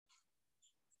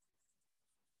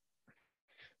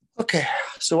Okay,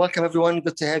 so welcome everyone.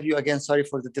 Good to have you again. Sorry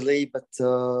for the delay, but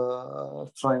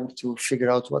trying to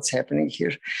figure out what's happening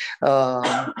here.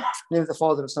 Name of the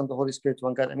Father, the Son, the Holy Spirit,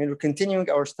 one God. I mean, we're continuing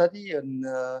our study in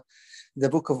the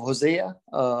book of Hosea,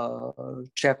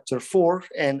 chapter 4.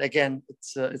 And again,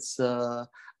 it's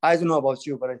I don't know about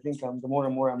you, but I think the more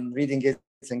and more I'm reading it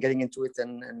and getting into it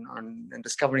and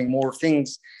discovering more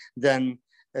things, then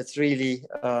it's really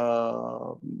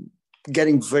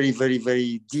getting very, very,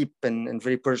 very deep and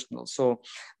very personal. So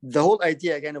the whole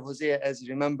idea again of Hosea, as you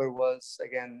remember, was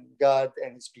again God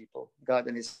and his people, God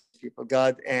and his people,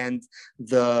 God and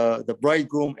the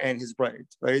bridegroom and his bride,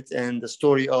 right? And the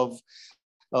story of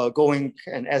going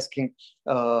and asking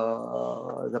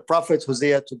the prophet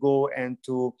Hosea to go and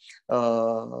to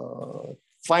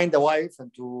find a wife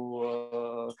and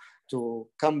to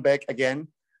come back again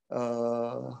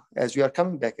as we are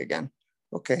coming back again.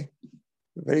 Okay.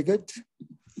 Very good.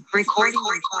 Recording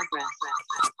in progress.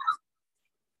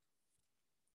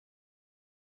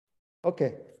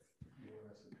 Okay.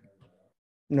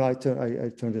 No, I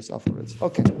turned this off already.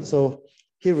 Okay, so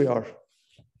here we are.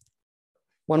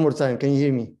 One more time. Can you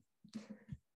hear me?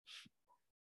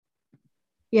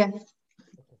 Yes.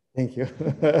 Thank you.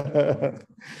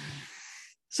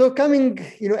 So coming,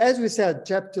 as we said,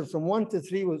 chapter from 1 to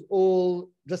 3 was all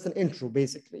just an intro,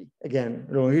 basically. Again,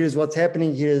 here's what's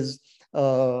happening. Here's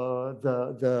the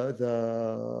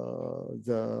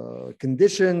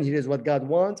condition. Here's what God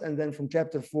wants, and then from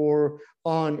chapter 4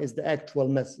 on is the actual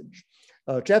message.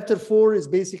 Chapter 4 is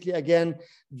basically again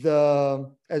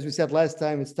as we said last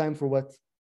time, it's time for what?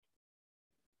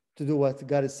 To do what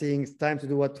God is saying. It's time to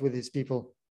do what with his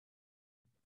people.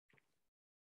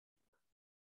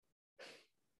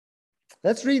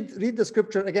 Let's read the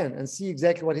scripture again and see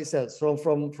exactly what he says from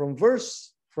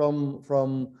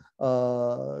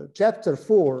chapter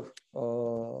 4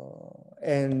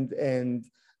 and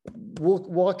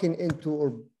walking into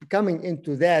or coming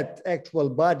into that actual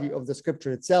body of the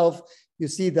scripture itself. You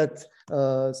see that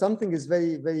something is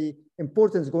very, very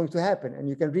important is going to happen, and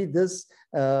you can read this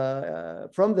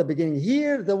from the beginning.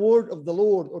 Hear the word of the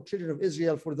Lord, O children of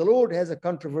Israel, for the Lord has a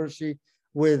controversy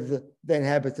with the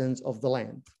inhabitants of the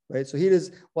land. Right. So here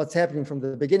is what's happening from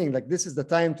the beginning. Like, this is the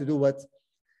time to do what?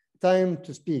 Time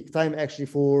to speak. Time actually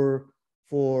for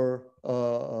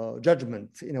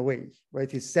judgment in a way.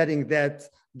 Right. He's setting that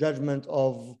judgment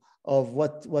of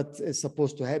what is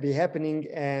supposed to be happening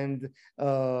and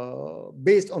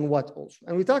based on what also.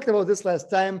 And we talked about this last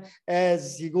time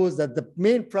as he goes that the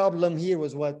main problem here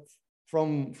was what?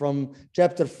 From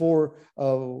chapter 4,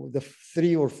 the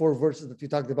 3 or 4 verses that we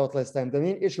talked about last time. The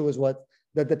main issue is what?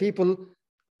 That the people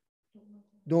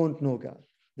don't know God.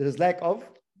 There is lack of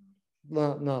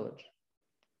knowledge.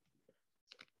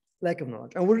 Lack of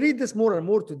knowledge. And we'll read this more and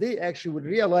more today. Actually, we'll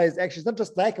realize actually it's not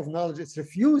just lack of knowledge, it's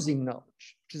refusing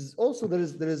knowledge, which is also there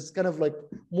is kind of like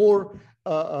more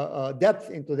depth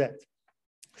into that.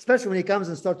 Especially when he comes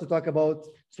and starts to talk about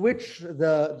switch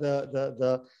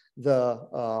the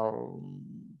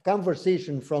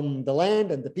conversation from the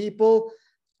land and the people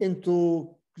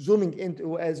into zooming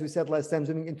into, as we said last time,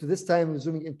 zooming into this time,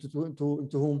 zooming into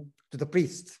whom? To the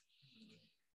priest.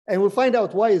 And we'll find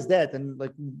out why is that, and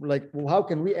like how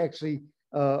can we actually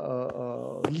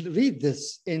read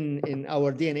this in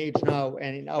our day and age now,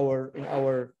 and in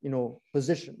our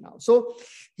position now. So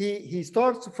he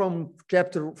starts from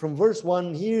verse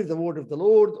 1. Hear the word of the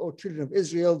Lord, O children of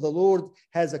Israel. The Lord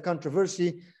has a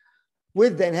controversy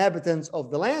with the inhabitants of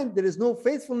the land. There is no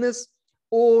faithfulness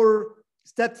or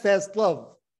steadfast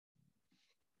love,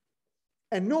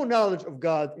 and no knowledge of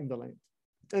God in the land.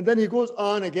 And then he goes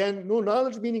on again, no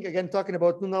knowledge, meaning again, talking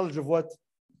about no knowledge of what?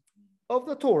 Of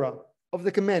the Torah, of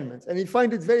the commandments. And you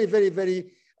find it very, very,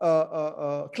 very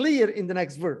clear in the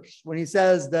next verse when he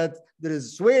says that there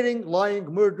is swearing, lying,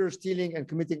 murder, stealing, and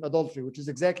committing adultery, which is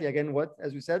exactly, again, what,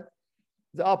 as we said,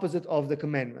 the opposite of the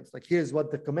commandments. Like, here's what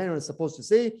the commandment is supposed to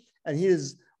say, and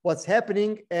here's what's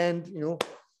happening, and,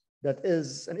 that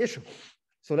is an issue.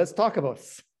 So let's talk about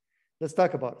it. Let's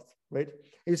talk about it, right?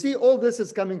 You see, all this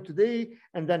is coming today,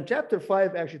 and then chapter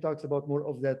 5 actually talks about more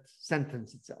of that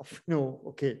sentence itself.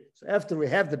 Okay, so after we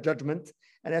have the judgment,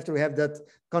 and after we have that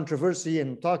controversy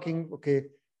and talking, okay,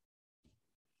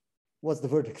 what's the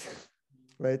verdict,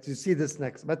 right? You see this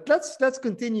next. But let's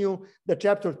continue the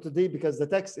chapter today, because the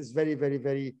text is very, very,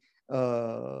 very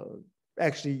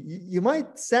actually, you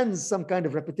might sense some kind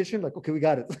of repetition, like, okay, we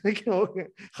got it. Like, you know,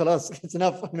 khalas, it's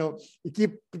enough. You know, you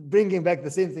keep bringing back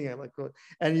the same thing. I'm like,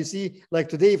 and you see, like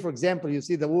today, for example, you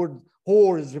see the word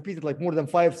whore is repeated like more than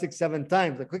 5, 6, 7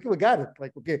 times. Like, okay, we got it.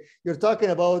 Like, okay, you're talking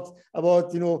about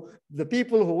you know, the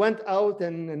people who went out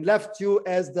and left you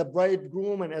as the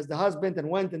bridegroom and as the husband and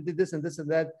went and did this and this and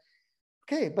that.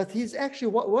 Okay, but he's actually,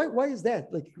 why is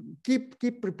that? Like, keep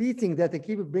repeating that and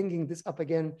keep bringing this up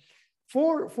again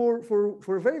for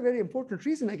a very, very important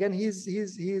reason. Again,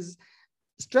 he's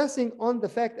stressing on the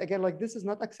fact, again, like, this is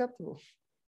not acceptable,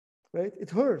 right? It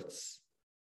hurts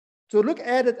to look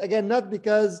at it again, not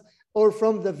because, or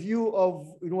from the view of,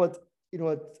 you know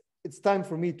what, it's time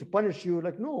for me to punish you.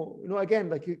 Like, no, you know, again,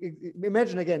 like,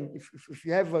 imagine again, if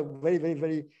you have a very, very,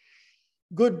 very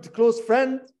good close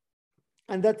friend,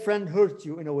 and that friend hurt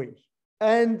you in a way,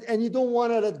 and you don't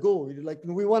want to let go. You're like,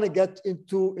 we want to get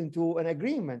into an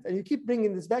agreement, and you keep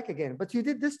bringing this back again. But you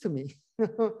did this to me.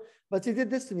 But you did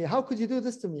this to me. How could you do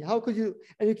this to me? How could you?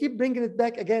 And you keep bringing it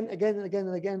back again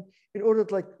and again, in order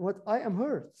to, like, what? I am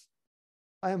hurt.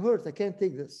 I am hurt. I can't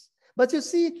take this. But you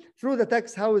see through the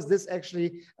text, how is this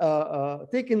actually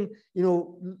taken, you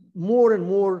know, more and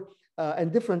more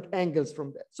and different angles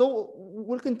from that. So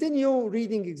we'll continue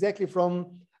reading exactly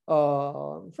from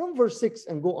verse 6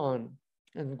 and go on.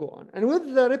 And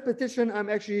with the repetition, I'm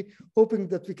actually hoping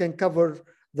that we can cover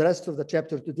the rest of the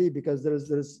chapter today, because there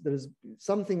is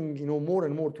something, you know, more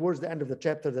and more towards the end of the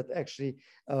chapter that actually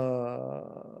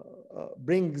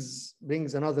brings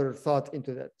another thought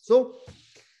into that. So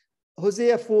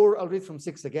Hosea 4, I'll read from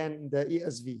 6 again in the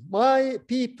ESV. My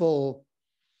people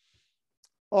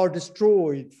are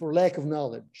destroyed for lack of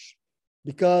knowledge.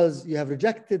 Because you have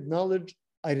rejected knowledge,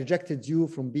 I rejected you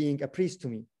from being a priest to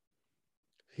me.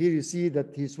 Here you see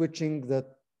that he's switching the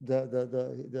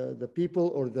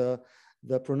people, or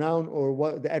the pronoun, or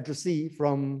what, the addressee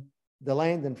from the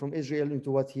land and from Israel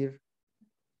into what here?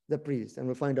 The priest. And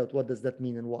we'll find out what does that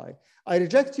mean and why. I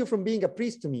reject you from being a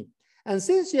priest to me. And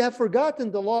since you have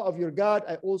forgotten the law of your God,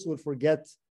 I also will forget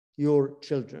your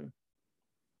children.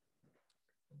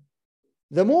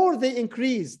 The more they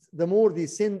increased, the more they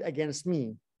sinned against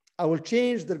me. I will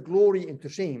change their glory into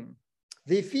shame.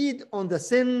 They feed on the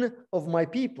sin of my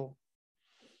people.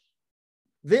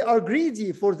 They are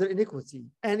greedy for their iniquity,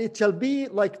 and it shall be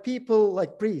like people,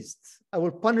 like priests. I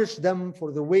will punish them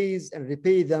for their ways and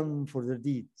repay them for their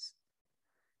deeds.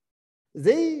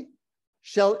 They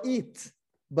shall eat,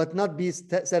 but not be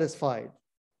satisfied.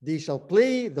 They shall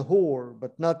play the whore,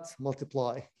 but not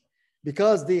multiply,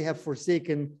 because they have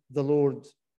forsaken the Lord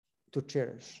to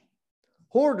cherish.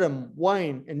 Whoredom,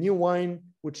 wine, and new wine,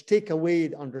 which take away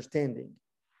the understanding.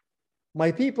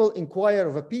 My people inquire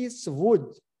of a piece of wood,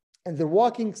 and their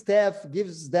walking staff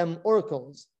gives them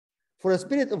oracles. For a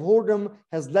spirit of whoredom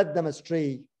has led them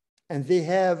astray, and they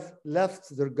have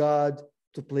left their God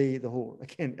to play the whore.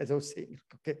 Again, as I was saying,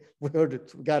 okay, we heard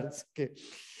it, we got it, okay.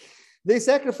 They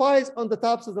sacrifice on the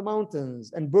tops of the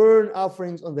mountains and burn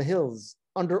offerings on the hills,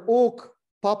 under oak,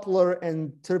 poplar,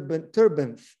 and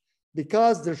terebinth,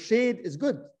 because their shade is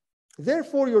good.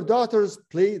 Therefore, your daughters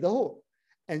play the whore,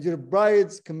 and your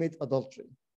brides commit adultery.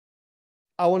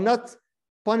 I will not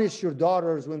punish your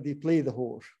daughters when they play the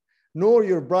whore, nor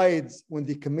your brides when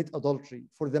they commit adultery.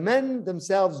 For the men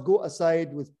themselves go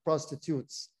aside with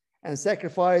prostitutes and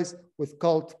sacrifice with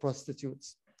cult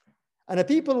prostitutes. And a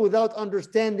people without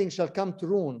understanding shall come to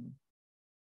ruin.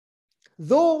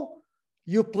 Though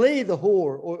you play the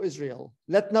whore, O Israel,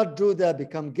 let not Judah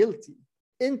become guilty.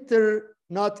 Enter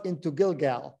not into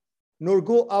Gilgal, nor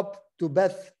go up to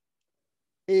Beth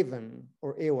Aven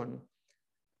or Awan,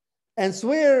 and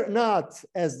swear not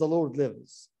as the Lord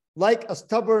lives. Like a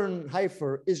stubborn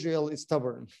heifer, Israel is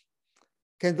stubborn.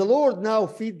 Can the Lord now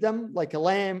feed them like a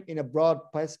lamb in a broad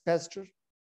pasture?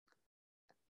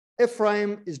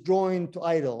 Ephraim is joined to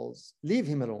idols. Leave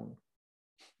him alone.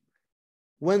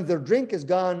 When their drink is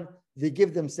gone, they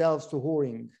give themselves to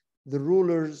whoring. The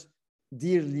rulers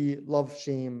dearly love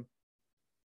shame.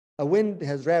 A wind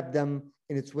has wrapped them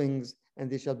in its wings, and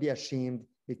they shall be ashamed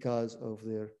because of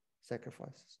their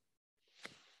sacrifices.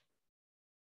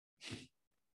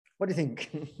 What do you think?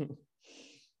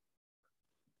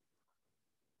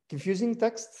 Confusing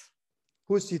text?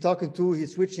 Who is he talking to?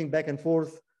 He's switching back and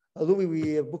forth.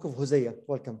 Louis, book of Hosea,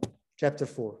 welcome, chapter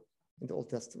 4 in the Old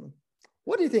Testament.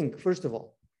 What do you think, first of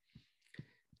all?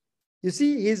 You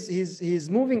see, he's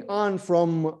moving on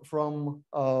from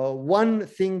one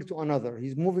thing to another.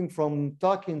 He's moving from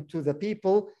talking to the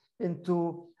people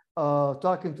into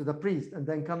talking to the priest, and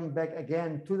then coming back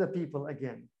again to the people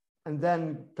again, and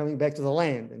then coming back to the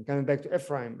land and coming back to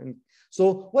Ephraim. And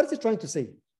so what is he trying to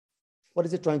say? What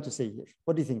is it trying to say here?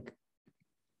 What do you think?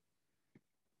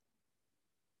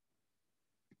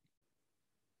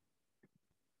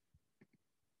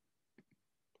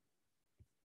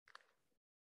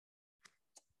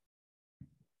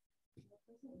 What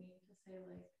does it mean to say,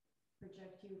 like,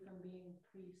 reject you from being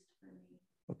priest for me?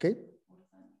 Okay. What does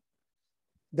that mean?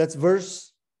 That's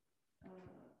verse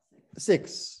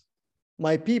 6.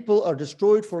 My people are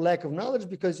destroyed for lack of knowledge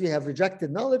because you have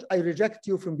rejected knowledge. I reject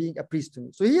you from being a priest to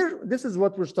me. So here, this is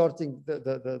what we're starting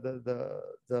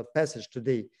the passage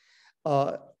today.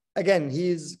 Again,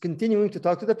 he's continuing to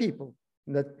talk to the people,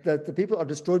 that the people are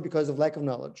destroyed because of lack of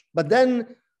knowledge. But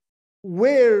then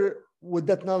where would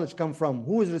that knowledge come from?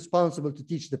 Who is responsible to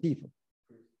teach the people?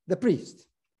 The priest,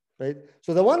 right?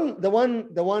 So the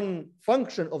one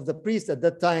function of the priest at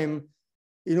that time,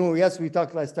 you know, yes, we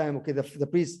talked last time, okay, the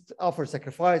priest offer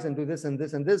sacrifice and do this and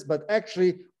this and this, but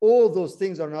actually all those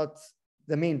things are not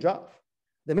the main job.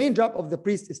 The main job of the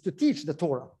priest is to teach the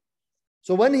Torah.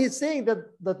 So when he's saying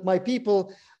that my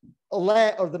people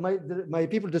my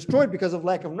people destroyed because of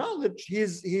lack of knowledge,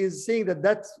 he's saying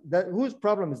that whose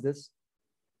problem is this?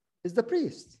 Is the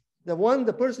priest, the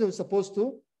person who's supposed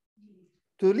to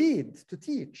lead, to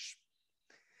teach.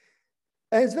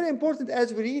 And it's very important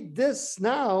as we read this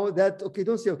now that, okay,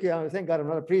 don't say, okay, thank God I'm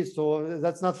not a priest, so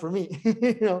that's not for me,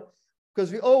 you know,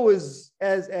 because we always,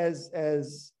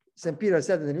 as St. Peter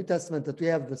said in the New Testament, that we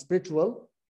have the spiritual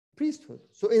priesthood.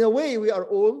 So in a way, we are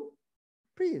all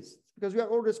priests because we are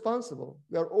all responsible.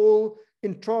 We are all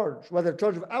in charge, whether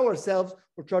charge of ourselves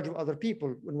or charge of other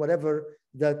people, in whatever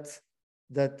that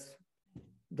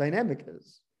dynamic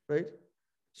is, right?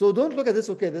 So don't look at this,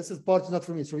 okay, this is part not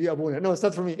for me, it's for you, Abuna. No, it's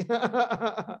not for me.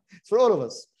 It's for all of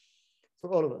us. For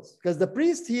all of us. Because the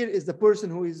priest here is the person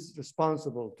who is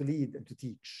responsible to lead and to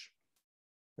teach,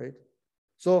 right?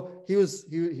 So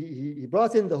he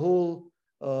brought in the whole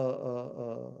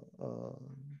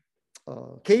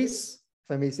case,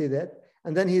 if I may say that.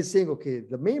 And then he's saying, okay,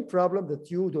 the main problem that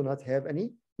you do not have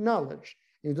any knowledge.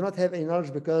 You do not have any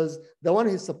knowledge because the one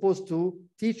who's supposed to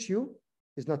teach you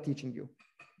is not teaching you,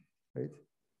 right?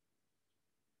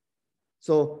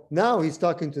 So now he's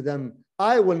talking to them,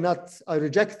 I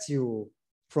reject you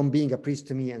from being a priest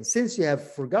to me. And since you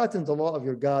have forgotten the law of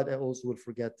your God, I also will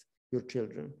forget your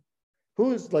children.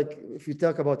 Who's like, if you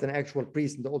talk about an actual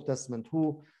priest in the Old Testament,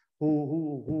 who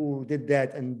did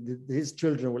that and his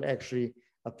children will actually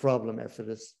a problem after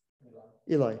this?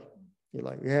 Eli. We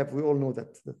all know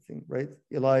that thing, right?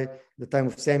 Eli, the time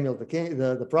of Samuel, the king,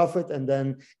 the prophet, and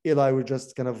then Eli was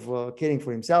just kind of caring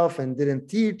for himself and didn't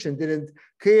teach and didn't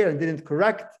care and didn't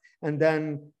correct, and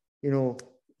then, you know,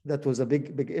 that was a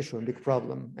big issue, a big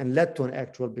problem, and led to an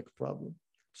actual big problem.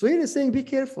 So he is saying, be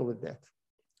careful with that.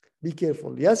 Be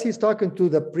careful. Yes, he's talking to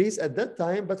the priest at that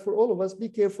time, but for all of us, be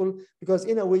careful because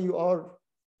in a way you are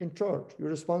in charge. You're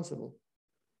responsible.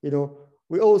 You know,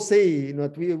 we all say, you know,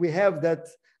 we have that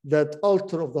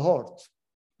altar of the heart,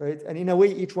 right? And in a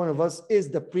way, each one of us is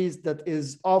the priest that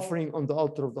is offering on the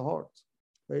altar of the heart,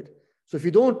 right? So if you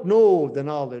don't know the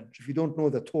knowledge, if you don't know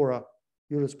the Torah,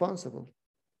 you're responsible.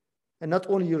 And not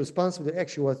only you're responsible,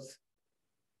 actually what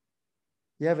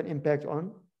you have an impact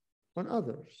on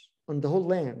others, on the whole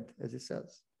land, as it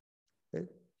says, right?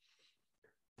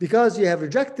 Because you have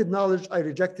rejected knowledge, I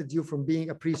rejected you from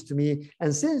being a priest to me.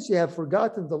 And since you have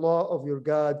forgotten the law of your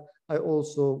God, I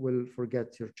also will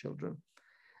forget your children.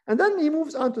 And then he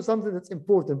moves on to something that's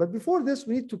important. But before this,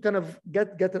 we need to kind of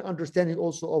get an understanding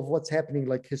also of what's happening,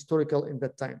 like historical in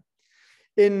that time.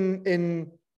 In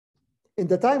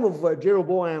the time of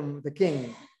Jeroboam the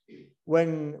king,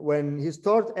 when he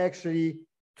started actually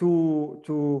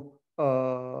to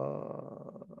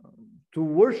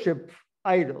worship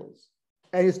idols,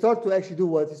 and he started to actually do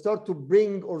what? He started to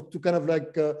bring or to kind of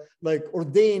like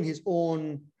ordain his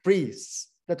own priests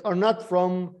that are not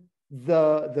from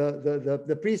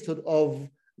the priesthood of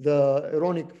the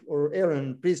Aaronic or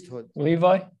Aaron priesthood.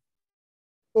 Levi?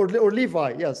 Or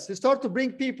Levi, yes. He started to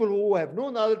bring people who have no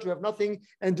knowledge, who have nothing,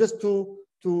 and just to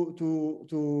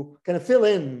kind of fill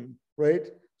in, right?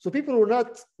 So people who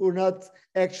are not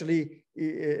actually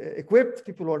equipped,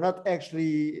 people who are not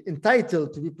actually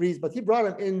entitled to be priests, but he brought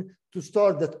them in to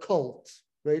start that cult,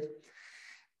 right?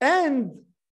 And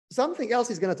something else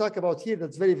he's going to talk about here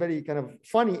that's very, very kind of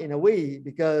funny in a way,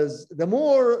 because the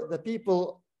more the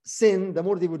people sin, the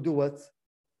more they would do what?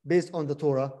 Based on the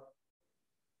Torah,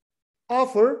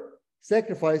 offer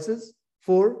sacrifices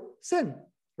for sin,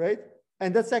 right?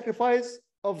 And that sacrifice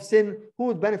of sin, who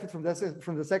would benefit from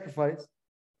the sacrifice?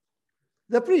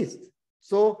 The priest.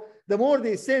 So the more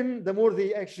they sin, the more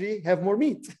they actually have more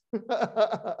meat.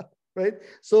 right?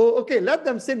 So, okay, let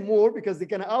them sin more because they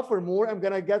can offer more. I'm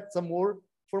going to get some more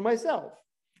for myself.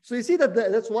 So you see that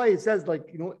that's why it says, like,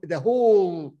 you know, the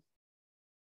whole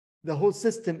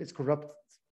system is corrupted,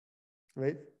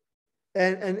 right?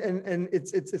 And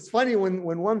it's funny when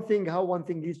one thing, how one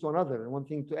thing leads to another, and one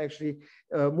thing to actually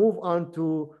move on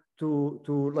to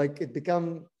like it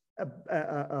become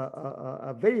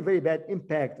a very, very bad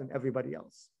impact on everybody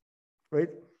else, right?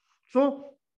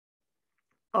 So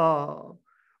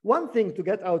one thing to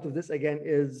get out of this again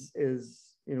is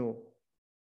you know,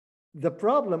 the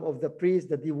problem of the priests,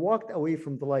 that they walked away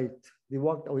from the light, they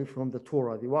walked away from the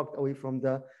Torah, they walked away from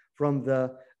the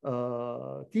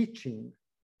teaching,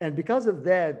 and because of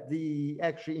that, they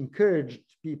actually encouraged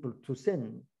people to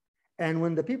sin. And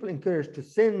when the people encouraged to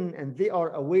sin and they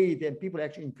are away, then people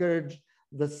actually encourage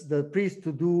the priest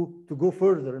to go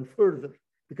further and further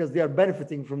because they are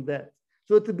benefiting from that.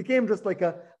 So it became just like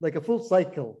a full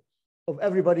cycle of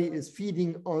everybody is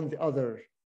feeding on the other,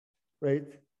 right?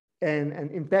 And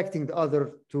impacting the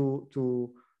other to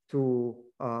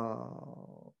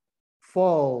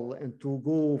fall and to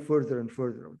go further and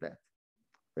further of that,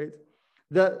 right?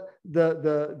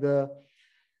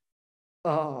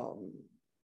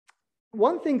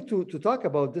 One thing to talk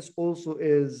about this also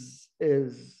is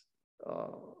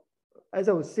as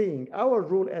I was saying, our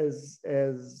role as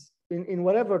in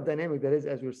whatever dynamic there is,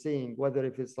 as we're saying, whether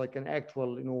if it's like an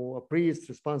actual, you know, a priest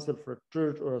responsible for a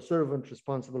church, or a servant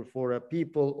responsible for a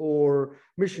people, or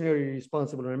missionary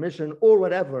responsible for a mission, or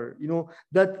whatever, you know,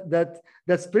 that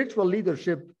spiritual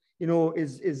leadership, you know,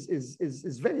 is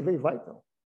very, very vital.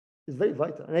 It's very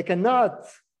vital. And I cannot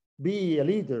be a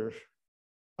leader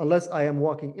unless I am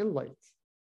walking in light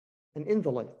and in the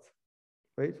light,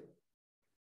 right?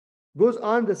 Goes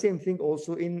on the same thing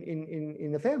also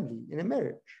in a family, in a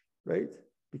marriage, right?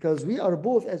 Because we are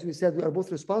both, as we said, we are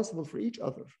both responsible for each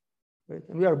other, right?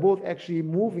 And we are both actually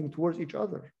moving towards each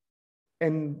other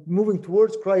and moving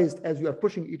towards Christ as we are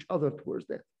pushing each other towards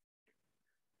that.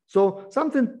 So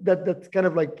something that kind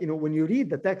of like, you know, when you read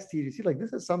the text here, you see like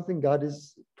this is something God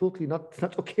is totally not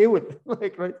okay with,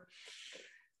 like, right?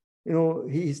 You know,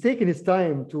 he's taken his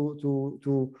time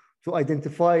to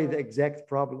identify the exact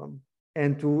problem,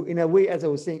 and to, in a way, as I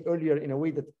was saying earlier, in a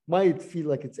way that might feel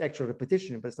like it's actual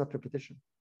repetition, but it's not repetition,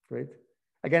 right?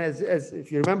 Again, as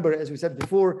if you remember, as we said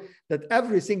before, that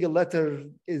every single letter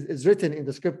is written in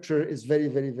the scripture is very,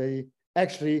 very, very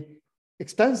actually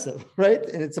expensive, right?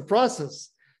 And it's a process.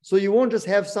 So you won't just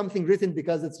have something written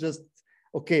because it's just,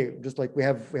 okay, just like we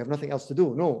have nothing else to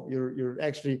do. No, you're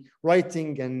actually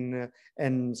writing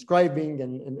and scribing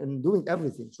and doing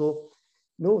everything. So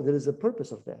no, there is a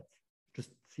purpose of that.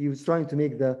 Just he was trying to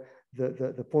make the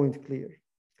point clear.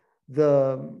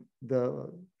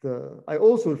 I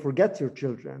also will forget your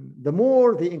children. The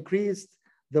more they increased,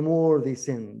 the more they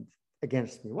sinned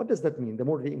against me. What does that mean? The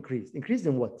more they increased. Increased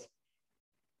in what?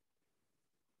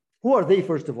 Who are they,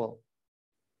 first of all?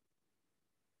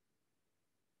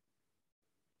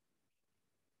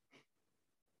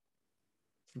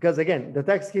 Because again, the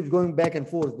text keeps going back and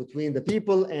forth between the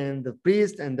people and the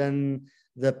priest, and then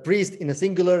the priest in a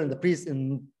singular and the priest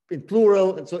in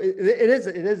plural. And so it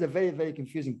is a very, very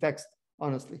confusing text,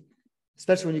 honestly,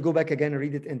 especially when you go back again and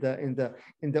read it in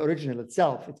the original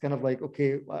itself. It's kind of like,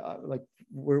 okay, like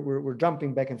we're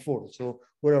jumping back and forth. So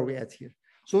where are we at here?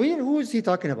 So here, who is he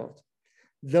talking about?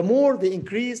 The more they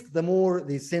increased, the more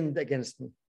they sinned against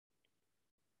me.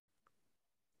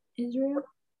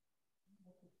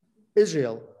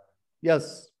 Israel.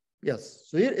 Yes.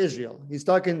 So here, Israel. He's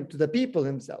talking to the people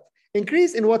himself.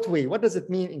 Increase in what way? What does it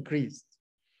mean, increased?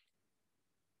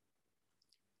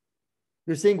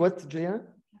 You're saying what, Juliana?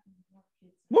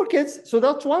 More kids. So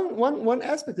that's one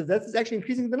aspect of that is actually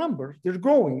increasing the number. They're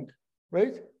growing,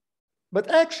 right? But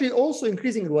actually also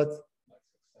increasing what?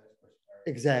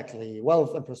 Exactly,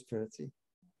 wealth and prosperity,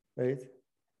 right?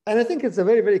 And I think it's a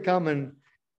very, very common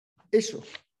issue.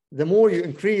 The more you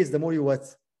increase, the more you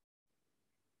what?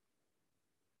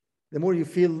 The more you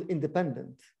feel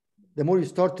independent. The more you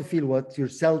start to feel what? Your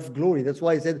self-glory. That's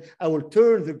why I said, I will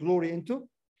turn the glory into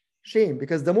shame,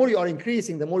 because the more you are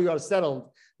increasing, the more you are settled,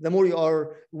 the more you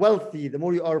are wealthy, the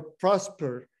more you are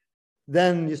prosper,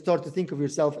 then you start to think of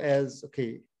yourself as,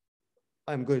 okay,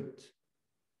 I'm good.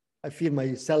 I feel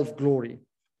my self-glory,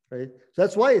 right? So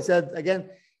that's why I said, again,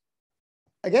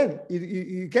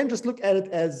 you can't just look at it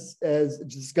as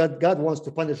just God wants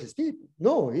to punish his people.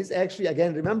 No, he's actually,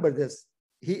 again, remember this,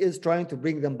 he is trying to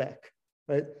bring them back,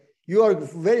 right? You are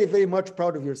very, very much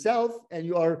proud of yourself, and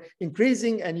you are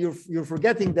increasing, and you're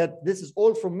forgetting that this is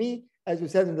all from me, as we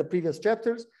said in the previous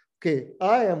chapters. Okay,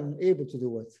 I am able to do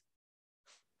what?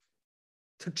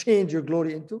 To change your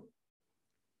glory into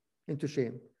into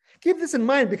shame. Keep this in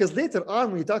mind because later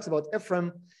on when he talks about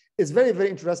Ephraim, it's very, very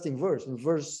interesting verse in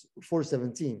verse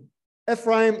 417.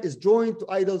 Ephraim is joined to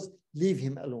idols, leave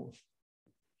him alone.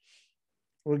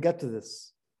 We'll get to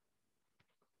this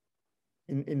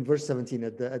in verse 17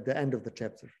 at the end of the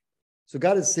chapter. So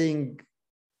God is saying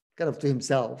kind of to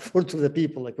himself or to the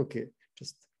people, like, okay,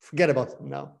 just forget about him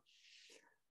now.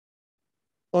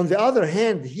 On the other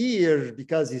hand, here,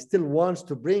 because he still wants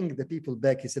to bring the people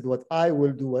back, he said, what I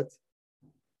will do, what?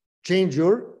 Change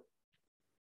your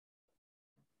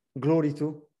glory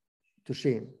to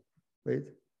shame, right?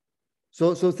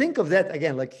 So think of that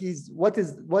again, like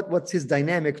what's his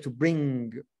dynamic to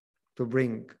bring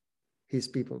his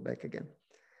people back again.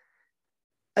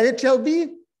 And it shall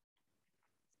be,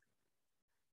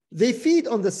 they feed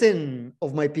on the sin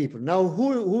of my people. Now,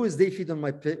 who is they feed on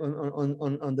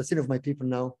on the sin of my people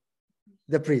now?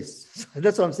 The priests. So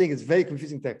that's what I'm saying. It's a very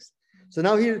confusing text. So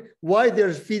now here, why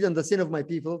they're feed on the sin of my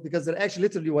people? Because they're actually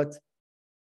literally what?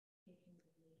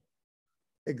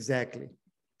 Exactly.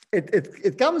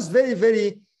 It comes very,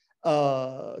 very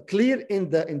clear in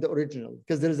the original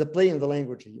because there is a play in the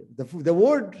language here. The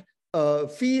word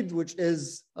feed, which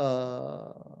is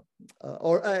the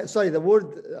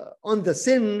word on the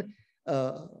sin,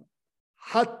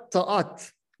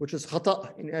 hatta'at, which is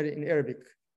khata in Arabic,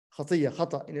 khatiyya,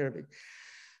 khata in Arabic.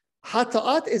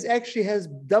 Hatta'at actually has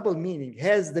double meaning,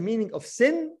 has the meaning of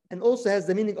sin and also has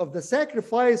the meaning of the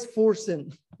sacrifice for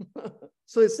sin.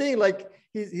 So it's saying like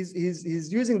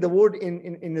he's using the word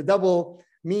in a double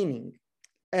meaning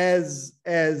as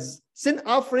sin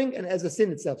offering and as a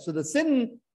sin itself. So the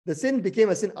sin became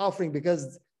a sin offering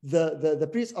because the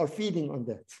priests are feeding on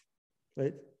that,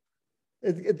 right?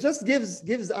 It just gives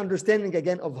the understanding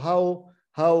again of how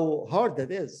hard that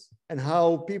is and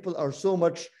how people are so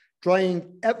much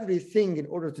trying everything in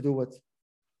order to do what?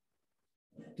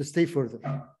 To stay further,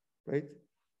 right?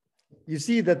 You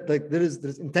see that like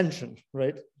there's intention,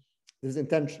 right? There's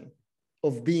intention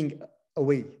of being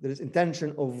away. There is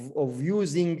intention of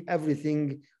using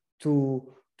everything to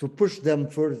push them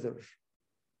further.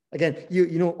 Again,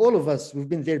 you know, all of us, we've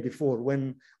been there before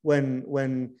when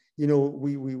you know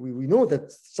we know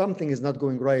that something is not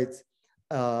going right,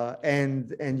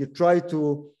 and you try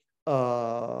to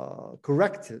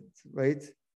correct it, right?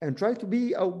 And try to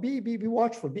be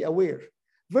watchful, be aware.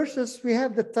 Versus we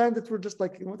have the time that we're just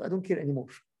like, you know what, I don't care anymore.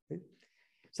 Right?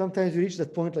 Sometimes you reach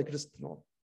that point like just, you know,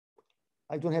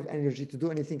 I don't have energy to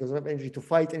do anything. I don't have energy to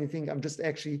fight anything. I'm just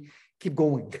actually keep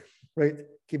going, right?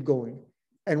 Keep going.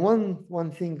 And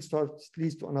one thing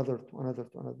leads to another,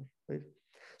 right?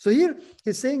 So here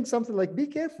he's saying something like, be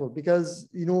careful because,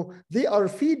 you know, they are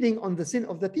feeding on the sin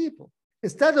of the people.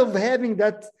 Instead of having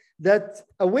that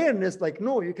awareness, like,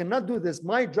 no, you cannot do this.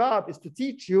 My job is to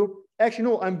teach you. Actually,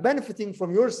 no, I'm benefiting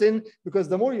from your sin because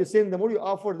the more you sin, the more you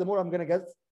offer, the more I'm going to get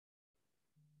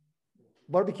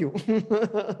barbecue,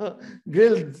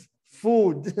 grilled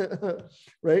food,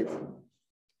 right?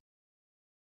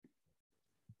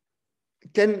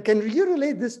 Can you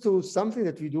relate this to something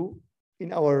that we do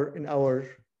in our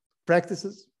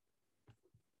practices?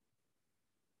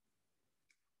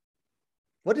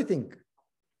 What do you think?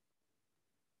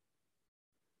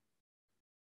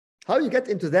 How you get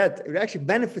into that? You're actually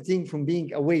benefiting from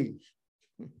being away.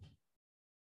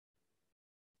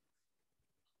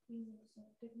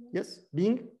 Yes,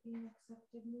 being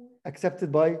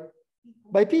accepted by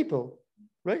people,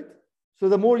 right? So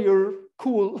the more you're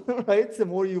cool, right? The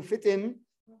more you fit in,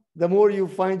 the more you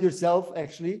find yourself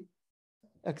actually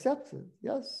accepted.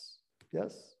 Yes,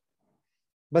 yes.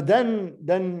 But then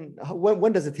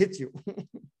when does it hit you?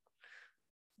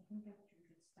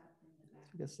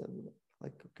 Yes,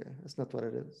 like, okay, that's not what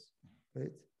it is,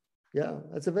 right? Yeah,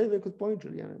 that's a very, very good point,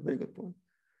 Juliana. Very good point.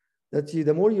 That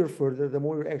the more you're further, the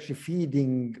more you're actually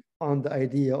feeding on the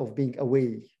idea of being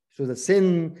away. So the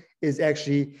sin is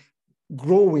actually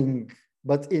growing,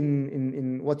 but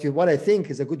in what I think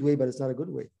is a good way, but it's not a good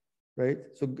way, right?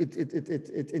 So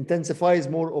it intensifies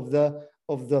more of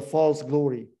the false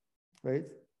glory, right?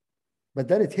 But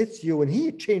then it hits you when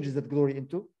he changes that glory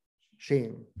into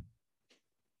shame,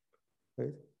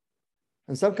 right?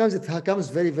 And sometimes it comes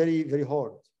very, very, very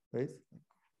hard, right?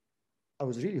 I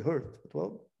was really hurt, but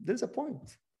well, there's a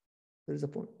point. There is a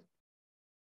point.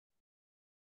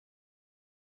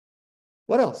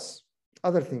 What else?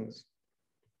 Other things.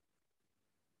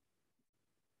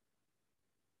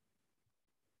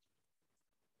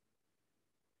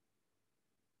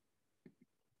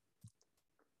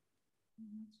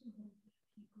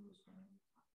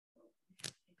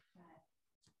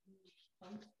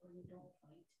 Fight or you don't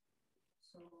fight.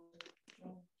 So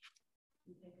when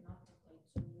you pick up the fight,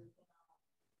 so you're gonna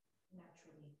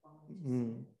naturally falling into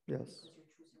sin Yes. because you're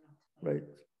choosing not to fight. Right.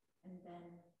 And then,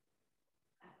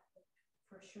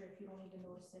 for sure, if you don't even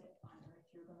notice it on earth,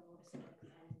 you're going to notice it at the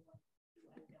end when you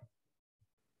end up.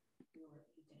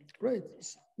 Right.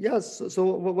 Yes. So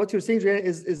what you're saying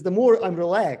is the more I'm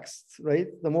relaxed, right?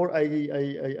 The more I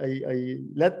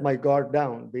let my guard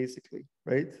down, basically,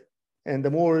 right? And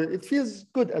the more it feels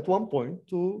good at one point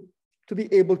to be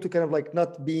able to kind of like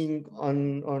not being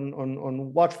on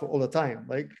watchful all the time.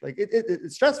 Like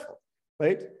it's stressful,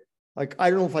 right? Like I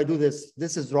don't know if I do this.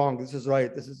 This is wrong. This is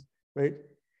right. This is right.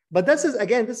 But this is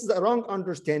a wrong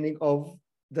understanding of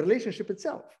the relationship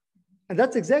itself, and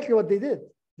that's exactly what they did.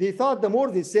 They thought the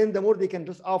more they sin, the more they can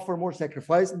just offer more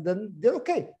sacrifice, and then they're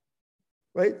okay,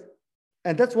 right?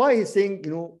 And that's why he's saying,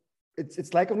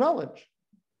 it's lack of knowledge.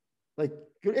 Like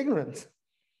you're ignorant.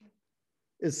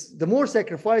 Is the more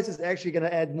sacrifice is actually going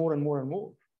to add more and more and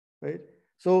more, right?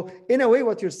 So in a way,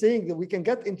 what you're saying that we can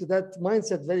get into that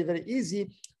mindset very, very easy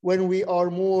when we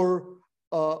are more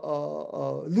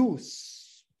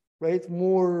loose, right?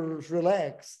 More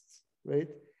relaxed, right?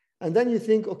 And then you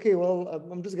think, okay, well,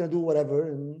 I'm just going to do whatever.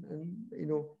 And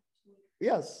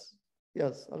yes,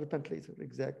 I'll repent later.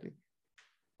 Exactly.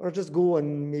 Or just go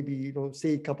and maybe,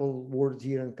 say a couple words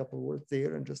here and a couple words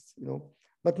there and just,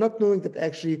 but not knowing that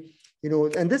actually,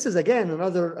 and this is again,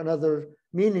 another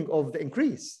meaning of the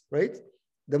increase, right?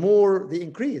 The more the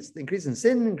increase in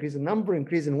sin, increase in number,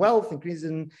 increase in wealth, increase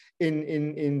in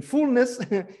fullness,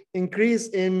 increase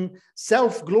in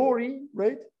self-glory,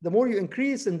 right? The more you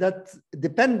increase in that,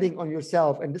 depending on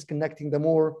yourself and disconnecting, the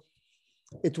more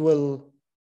it will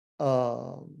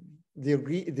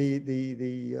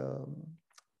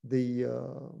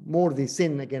more they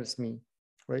sin against me,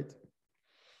 right?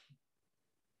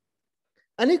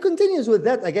 And he continues with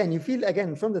that again. You feel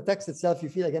again from the text itself, you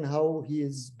feel again how he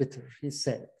is bitter, he's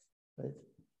sad, right?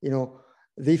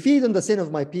 They feed on the sin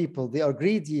of my people, they are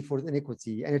greedy for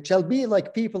iniquity, and it shall be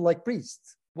like people like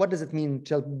priests. What does it mean,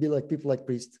 shall be like people like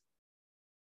priests?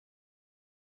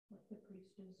 The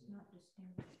priest is not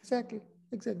Exactly.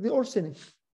 They're all sinning.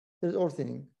 They're all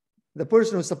sinning. The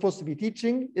person who's supposed to be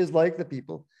teaching is like the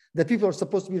people. The people who are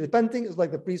supposed to be repenting is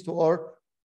like the priests who are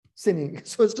sinning.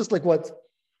 So it's just like what?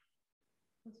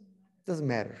 It doesn't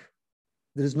matter.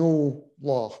 There is no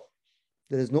law.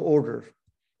 There is no order.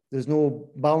 There's no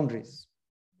boundaries.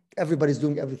 Everybody's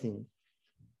doing everything.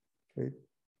 Right?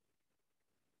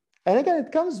 And again,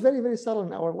 it comes very, very subtle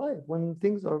in our life when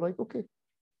things are like, okay,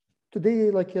 today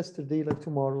like yesterday, like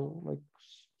tomorrow, like,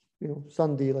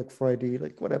 Sunday, like Friday,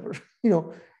 like whatever,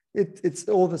 it's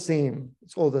all the same.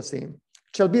 It's all the same.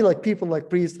 It shall be like people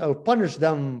like priests. I will punish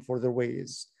them for their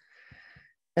ways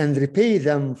and repay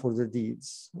them for their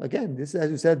deeds. Again, this,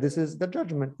 as you said, this is the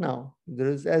judgment now. There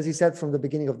is, as he said from the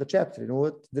beginning of the chapter,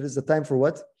 there is a time for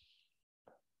what?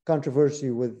 Controversy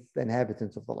with the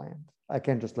inhabitants of the land. I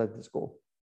can't just let this go.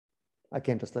 I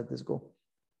can't just let this go.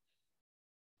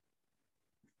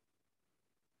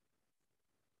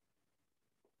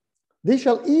 They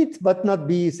shall eat but not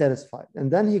be satisfied.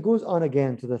 And then he goes on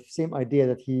again to the same idea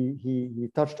that he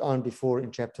touched on before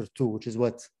in chapter 2, which is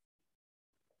what?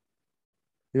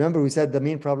 Remember, we said the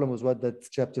main problem was what? That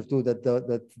chapter 2, that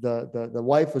the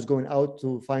wife was going out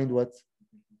to find what?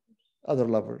 Other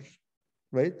lovers,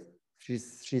 right? She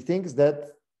thinks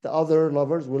that the other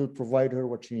lovers will provide her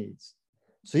what she needs.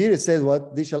 So here it says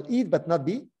what? They shall eat but not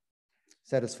be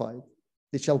satisfied.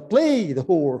 They shall play the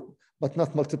whore but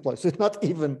not multiply. So it's not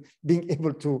even being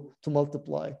able to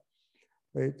multiply,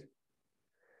 right?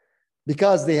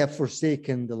 Because they have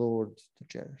forsaken the Lord to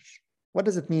cherish. What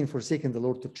does it mean, forsaken the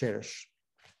Lord to cherish?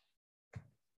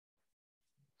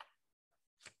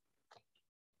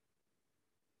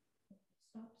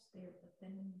 stops there, but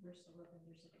then in verse 11,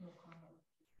 there's like no comma.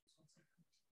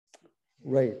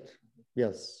 Right.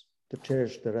 Yes. To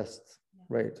cherish the rest.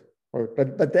 Right.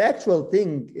 But the actual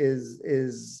thing is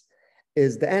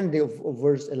the end of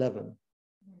verse 11,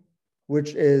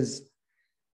 which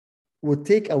would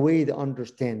take away the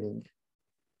understanding.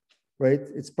 Right.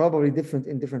 It's probably different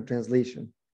in different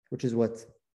translation, which is what?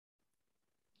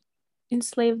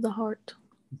 Enslave the heart.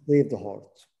 Enslave the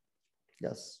heart.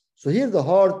 Yes. So here the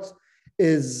heart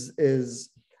is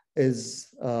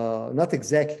not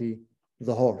exactly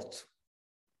the heart.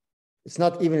 It's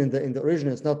not even in the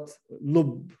original. It's not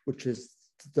lub, which is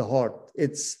the heart.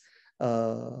 It's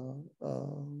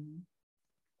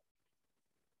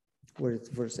where it's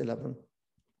verse 11.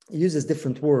 It uses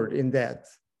different word in that,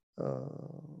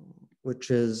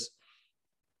 which is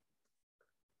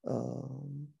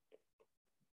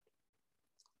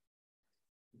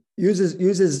uses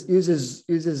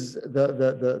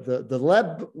the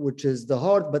lab, which is the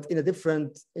heart, but in a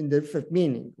different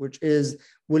meaning, which is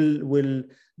will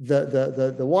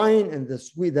the wine and the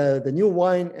sweet the new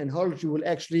wine and harlotry will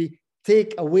actually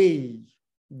take away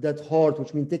that heart,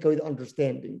 which means take away the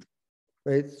understanding,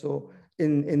 right? So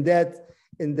in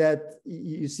that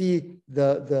you see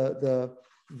the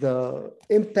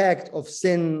impact of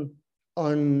sin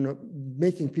on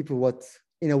making people what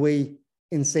in a way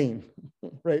insane,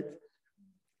 right?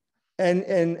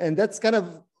 And that's kind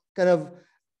of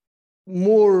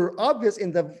more obvious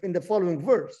in the following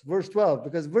verse 12,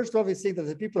 because verse 12 is saying that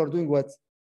the people are doing what?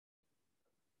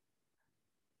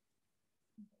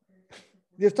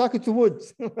 They're talking to wood,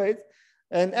 right?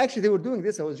 And actually they were doing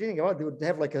this. I was reading about, they would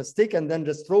have like a stick and then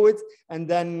just throw it, and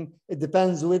then it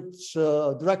depends which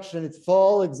direction it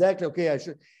fall exactly. Okay, I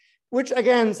should. Which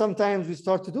again, sometimes we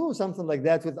start to do something like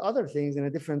that with other things in a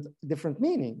different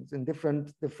meanings and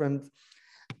different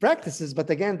practices. But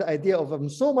again, the idea of I'm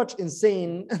so much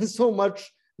insane and so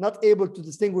much not able to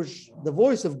distinguish the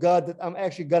voice of God that I'm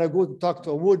actually gonna go to talk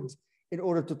to a wood in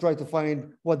order to try to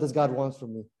find what does God wants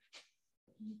from me.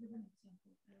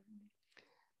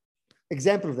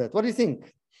 Example of that. What do you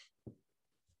think?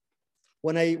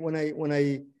 When I or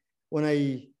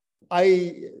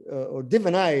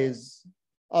divinize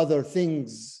other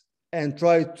things and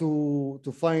try to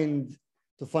find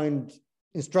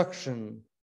instruction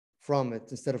from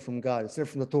it instead of from God, instead of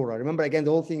from the Torah. Remember, again,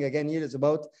 the whole thing again here is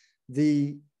about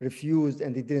they refused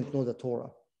and they didn't know the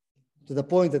Torah, to the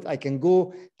point that I can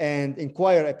go and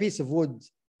inquire a piece of wood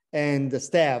and the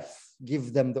staff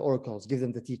give them the oracles, give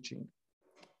them the teaching.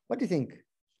 What do you think?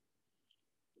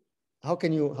 How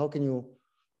can you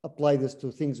apply this to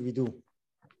things we do?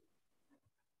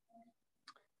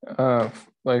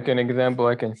 Like an example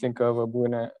I can think of,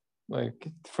 Abuna,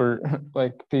 like for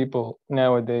like people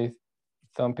nowadays,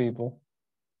 some people,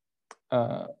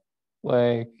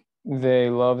 like they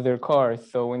love their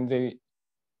cars. So when they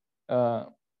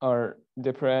are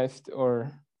depressed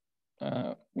or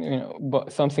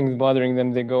but something's bothering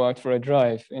them, they go out for a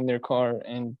drive in their car,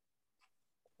 and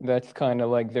that's kind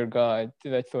of like their God.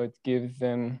 That's what gives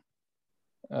them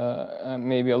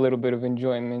maybe a little bit of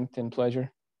enjoyment and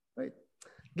pleasure. Right.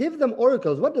 Give them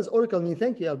oracles. What does oracle mean?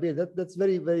 Thank you, Albir. That's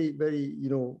very, very, very,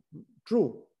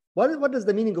 true. What is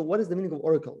the meaning of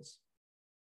oracles?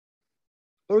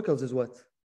 Oracles is what?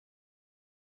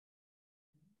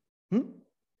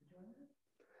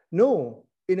 No,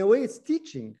 in a way it's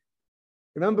teaching.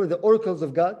 Remember the oracles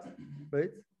of God,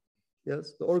 right?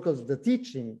 Yes, the oracles, the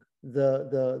teaching,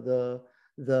 the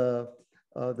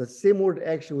same word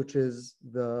actually, which is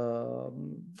the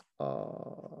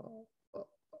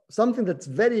something that's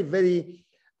very, very,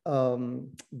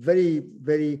 very,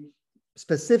 very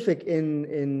specific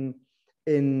in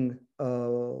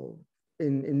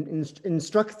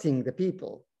instructing the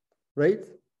people, right?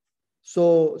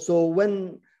 So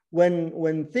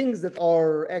when things that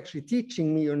are actually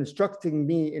teaching me or instructing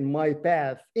me in my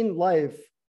path in life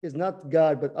is not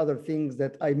God, but other things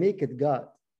that I make it God,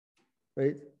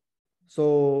 right?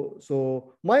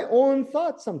 So my own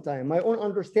thoughts sometimes, my own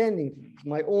understanding,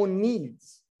 my own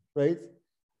needs, right?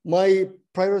 My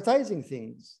prioritizing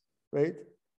things, right?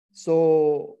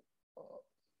 So,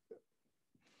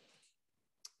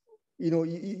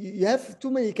 you have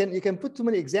too many, you can put too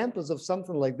many examples of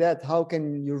something like that. How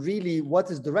can you really,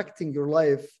 what is directing your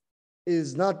life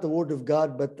is not the word of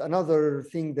God, but another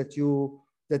thing that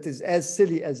is as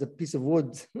silly as a piece of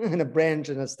wood and a branch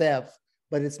and a staff,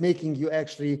 but it's making you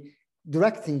actually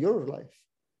directing your life,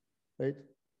 right?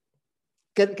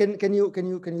 Can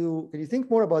you think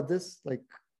more about this, like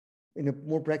in a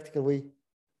more practical way?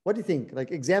 What do you think?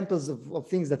 Like examples of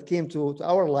things that came to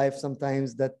our life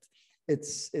sometimes that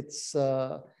it's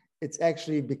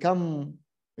actually become,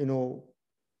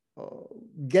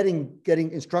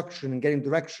 getting instruction and getting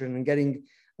direction and getting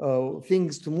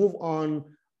things to move on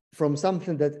from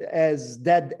something that as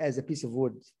dead as a piece of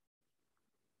wood.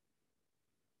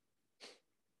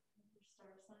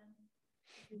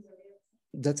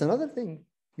 That's another thing.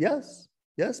 Yes.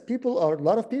 A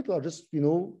lot of people are just,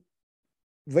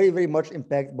 very, very much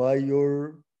impacted by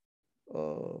your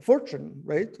fortune,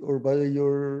 right? Or by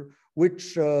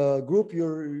which group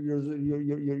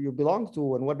you belong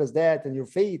to, and what does that, and your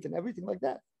faith and everything like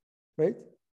that, right?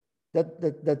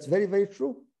 That's very, very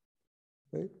true,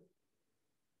 right?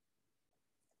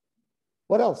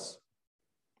 What else?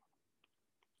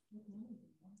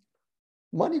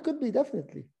 Money could be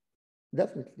definitely,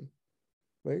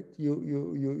 right?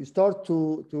 You start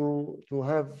to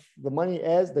have the money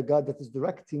as the God that is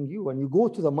directing you, and you go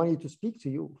to the money to speak to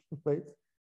you, right?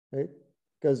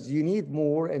 because you need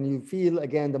more, and you feel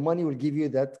again the money will give you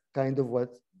that kind of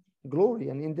what glory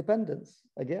and independence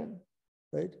again,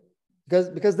 right?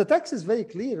 Because the text is very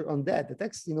clear on that. The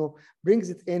text, brings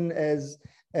it in as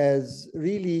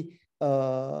really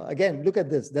again, look at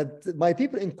this, that my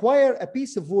people inquire a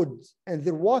piece of wood, and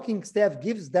their walking staff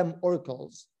gives them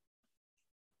oracles.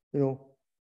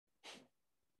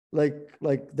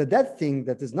 Like the dead thing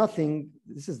that is nothing.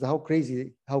 This is how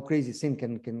crazy sin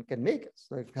can make us.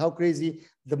 Like how crazy,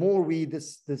 the more we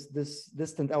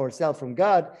distant ourselves from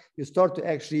God, you start to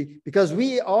actually, because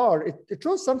we are, it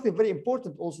shows something very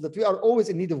important also, that we are always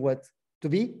in need of what? To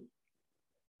be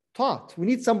taught. We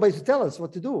need somebody to tell us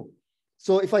what to do.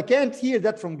 So if I can't hear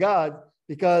that from God,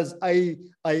 because I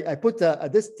put a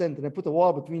distance and I put a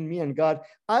wall between me and God,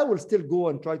 I will still go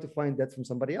and try to find that from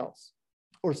somebody else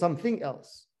or something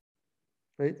else.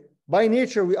 Right? By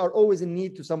nature, we are always in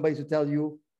need to somebody to tell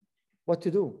you what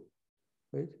to do,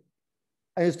 right?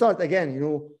 And you start again,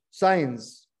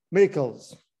 signs,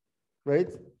 miracles,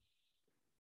 right?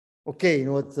 Okay,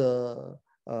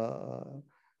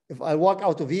 if I walk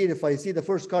out of here, if I see the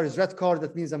first car is red car,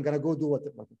 that means I'm gonna go do what?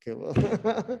 Okay, well,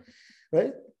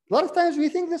 right? A lot of times we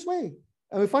think this way,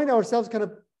 and we find ourselves kind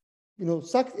of,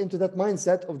 sucked into that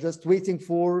mindset of just waiting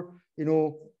for,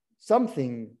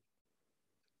 something.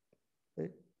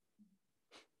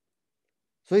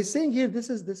 So he's saying here, this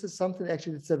is something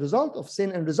actually, it's a result of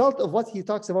sin and result of what he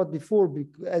talks about before,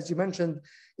 as you mentioned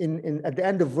at the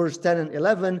end of verse 10 and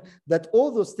 11, that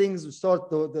all those things start,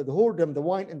 the whoredom, the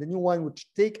wine and the new wine, which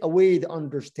take away the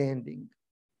understanding.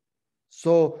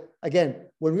 So again,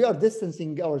 when we are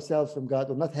distancing ourselves from God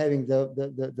or not having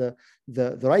the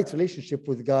right relationship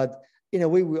with God, in a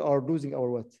way we are losing our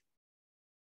what?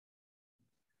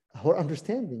 Our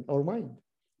understanding, our mind.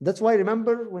 That's why,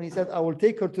 remember when he said, I will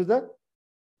take her to the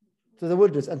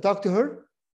wilderness and talk to her,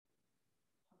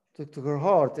 to her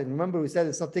heart. And remember, we said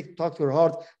it's not talk to her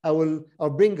heart. I'll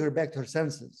bring her back to her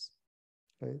senses,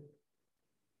 right?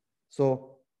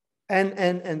 So, and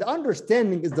the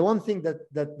understanding is the one thing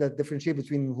that differentiates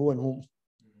between who and whom.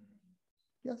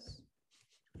 Yes.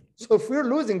 So if we're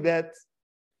losing that,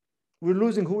 we're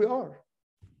losing who we are.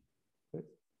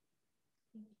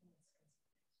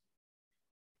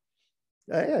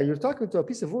 Yeah, you're talking to a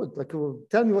piece of wood. Like, well,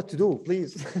 tell me what to do,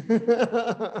 please.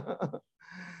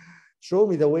 Show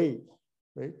me the way,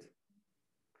 right?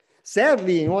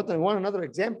 Sadly, you want another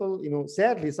example?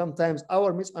 Sadly, sometimes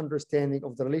our misunderstanding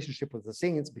of the relationship with the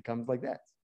saints becomes like that.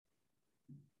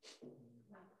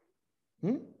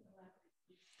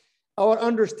 Our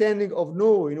understanding of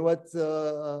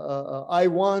I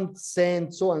want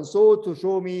Saint so and so to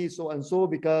show me so and so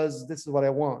because this is what I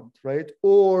want, right?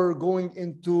 Or going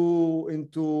into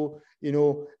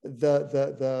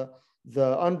the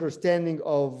understanding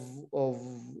of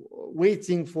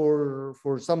waiting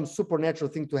for some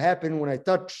supernatural thing to happen when I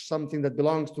touch something that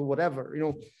belongs to whatever,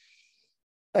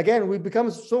 Again, we become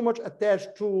so much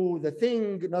attached to the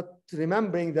thing, not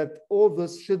remembering that all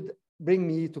this should bring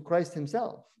me to Christ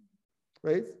himself.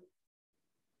 Right,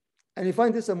 and you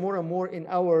find this more and more in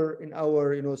our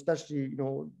especially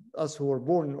us who are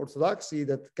born in Orthodoxy,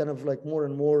 that kind of like more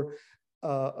and more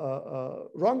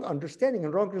wrong understanding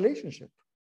and wrong relationship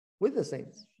with the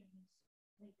saints.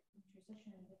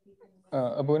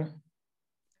 Abuna?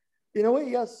 In a way,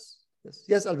 yes,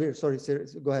 Alvir. Sorry,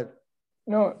 go ahead.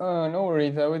 No, no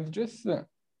worries. I was just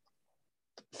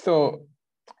so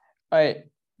I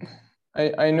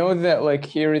know that like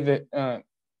here that.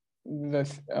 The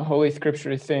Holy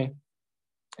Scripture is saying,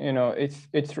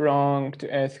 it's wrong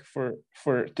to ask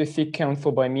to seek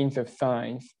counsel by means of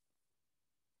signs,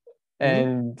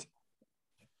 and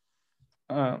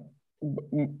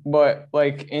but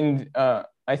like in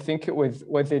I think it was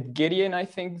it Gideon, I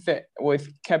think, that was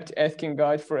kept asking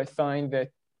God for a sign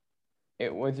that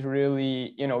it was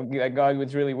really that God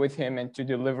was really with him and to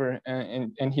deliver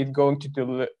and he's going to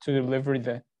deliver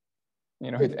the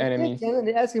his enemies. And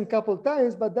they asked him a couple of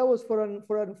times, but that was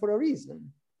for a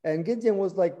reason. And Gideon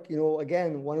was like,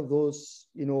 again, one of those,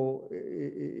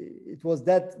 it was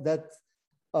that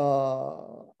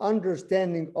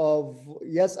understanding of,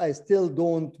 yes, I still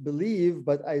don't believe,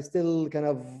 but I still kind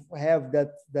of have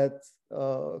that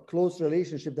close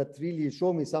relationship that really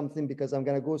show me something, because I'm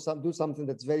going to do something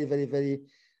that's very, very, very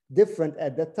different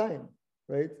at that time.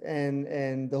 Right,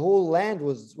 and the whole land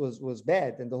was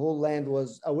bad, and the whole land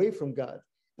was away from God,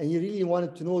 and he really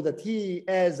wanted to know that he,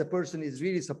 as a person, is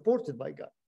really supported by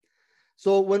God.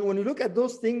 So when you look at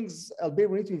those things, Albert,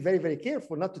 we need to be very, very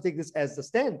careful not to take this as the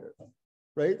standard,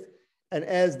 right? and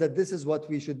as that this is what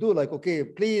we should do, like, okay,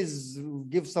 please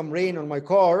give some rain on my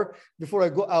car before I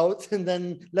go out, and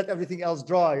then let everything else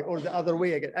dry, or the other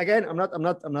way again. Again, I'm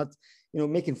not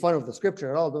making fun of the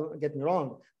scripture at all, don't get me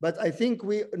wrong. But I think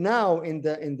we now in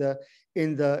the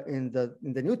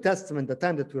New Testament, the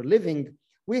time that we're living,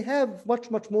 we have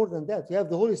much more than that. We have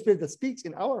the Holy Spirit that speaks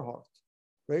in our heart,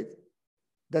 right?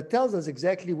 That tells us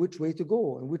exactly which way to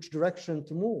go and which direction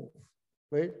to move,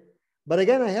 right? But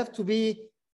again, I have to be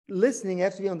listening, I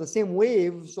have to be on the same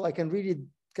wave, so I can really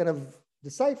kind of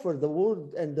decipher the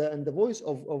word and the voice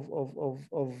of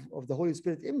the Holy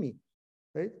Spirit in me,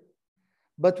 right?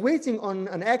 But waiting on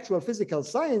an actual physical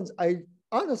signs, I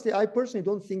personally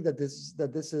don't think that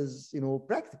this is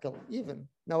practical even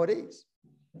nowadays,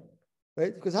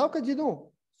 right? Because how could you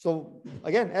know? So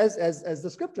again, as the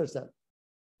scripture said,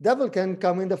 devil can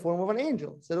come in the form of an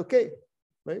angel. Said okay,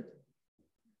 right?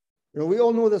 We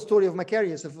all know the story of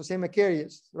Macarius, of St.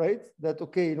 Macarius, right? That,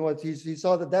 okay, you know what, he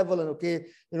saw the devil, and okay,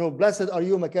 blessed are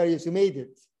you, Macarius, you made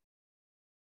it.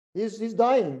 He's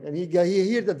dying, and he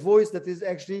hears that voice that is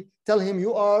actually telling him,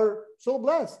 you are so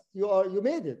blessed, you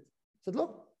made it. He said,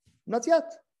 look, not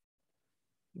yet.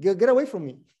 Get away from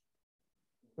me,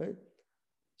 right?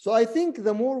 So I think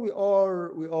the more we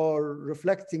are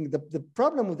reflecting, the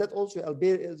problem with that also,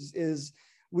 Albert, is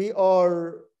we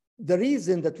are. The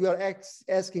reason that we are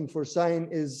asking for sign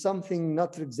is something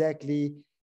not exactly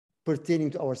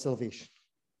pertaining to our salvation.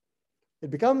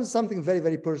 It becomes something very,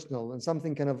 very personal, and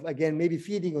something kind of, again, maybe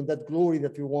feeding on that glory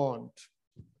that we want,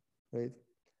 right?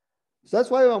 So that's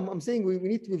why I'm saying we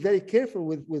need to be very careful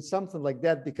with something like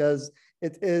that, because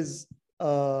it is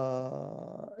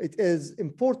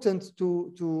important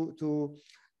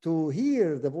to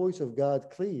hear the voice of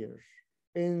God clear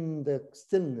in the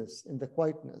stillness, in the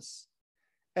quietness,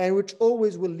 and which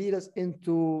always will lead us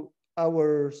into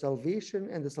our salvation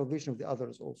and the salvation of the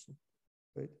others also,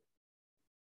 right?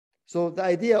 So the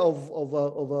idea of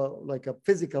a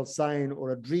physical sign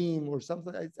or a dream or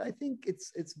something, I think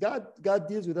it's God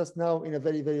deals with us now in a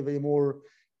very, very, very more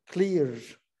clear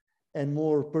and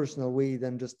more personal way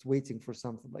than just waiting for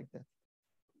something like that.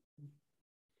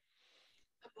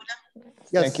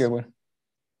 Yes. Thank you, Abuna.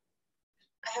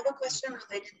 I have a question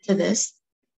related to this.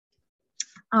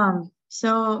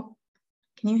 So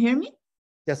can you hear me?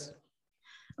 Yes.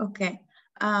 Okay.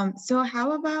 So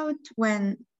how about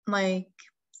when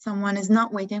someone is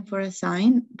not waiting for a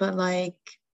sign, but like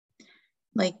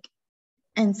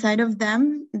inside of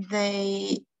them,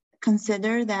 they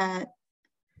consider that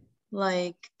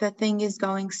the thing is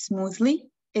going smoothly,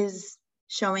 is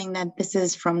showing that this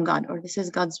is from God or this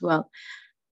is God's will.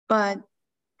 But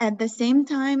at the same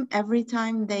time, every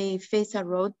time they face a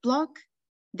roadblock,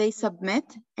 they submit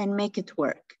and make it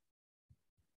work.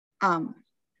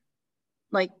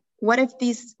 What if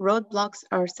these roadblocks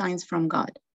are signs from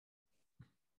God?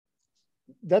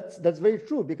 That's very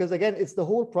true, because again, it's the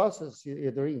whole process,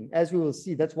 Doreen. As we will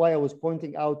see, that's why I was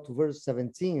pointing out to verse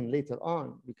 17 later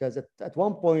on, because at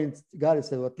one point, God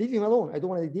said, well, leave him alone. I don't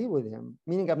want to deal with him,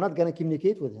 meaning I'm not going to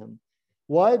communicate with him.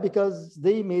 Why? Because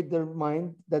they made their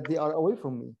mind that they are away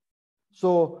from me.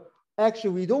 So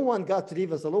actually, we don't want God to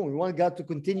leave us alone. We want God to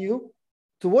continue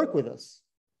to work with us,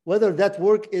 whether that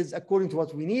work is according to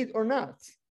what we need or not,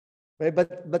 right?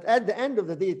 But at the end of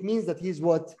the day, it means that he's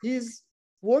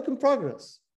work in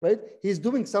progress, right? He's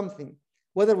doing something,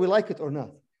 whether we like it or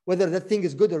not, whether that thing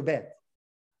is good or bad,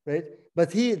 right?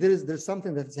 But there's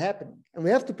something that's happening, and we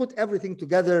have to put everything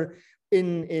together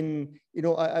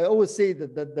I always say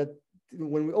that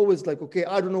when we always okay,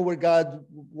 I don't know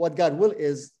what God will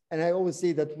is. And I always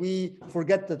say that we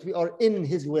forget that we are in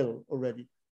his will already,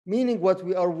 meaning what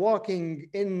we are walking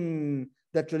in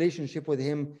that relationship with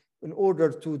him in order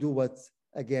to do what?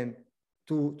 Again,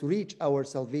 to reach our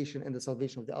salvation and the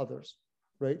salvation of the others,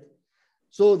 right?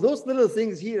 So those little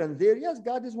things here and there, yes,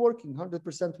 God is working,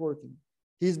 100% working.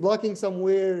 He's blocking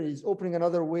somewhere, he's opening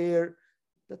another where.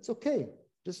 That's okay.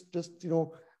 Just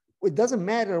it doesn't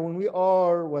matter when we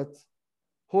are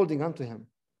holding on to him.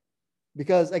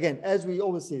 Because again, as we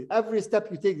always say, every step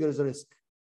you take, there's a risk.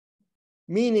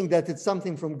 Meaning that it's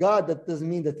something from God, that doesn't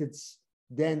mean that it's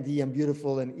dandy and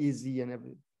beautiful and easy and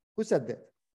everything. Who said that?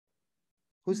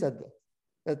 Who said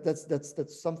that?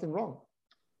 That's something wrong.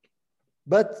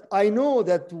 But I know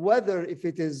that whether if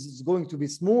it is going to be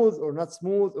smooth or not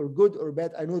smooth or good or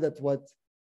bad, I know that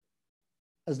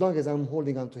as long as I'm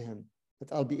holding on to him,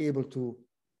 that I'll be able to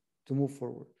move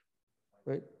forward,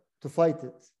 right? To fight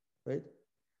it, right?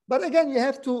 But again, you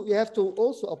have to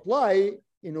also apply,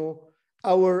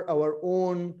 our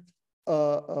own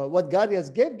what God has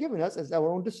given us as our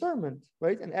own discernment,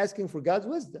 right? And asking for God's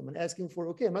wisdom and asking for,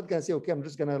 okay, I'm not going to say, okay, I'm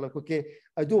just going to like, okay,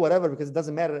 I do whatever because it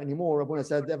doesn't matter anymore. I'm going to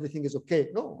say everything is okay.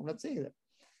 No, I'm not saying that,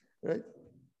 right?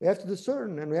 We have to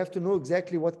discern and we have to know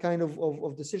exactly what kind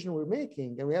of decision we're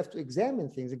making. And we have to examine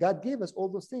things. God gave us all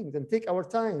those things and take our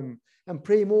time and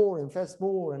pray more and fast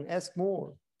more and ask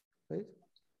more, right?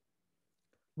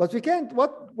 But we can't,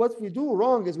 what we do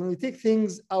wrong is when we take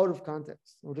things out of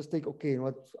context. We'll just take, okay,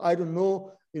 what I don't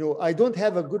know, I don't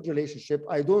have a good relationship.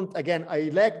 I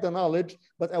lack the knowledge,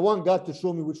 but I want God to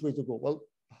show me which way to go. Well,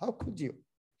 how could you?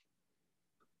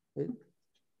 Right?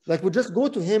 Like we just go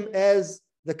to him as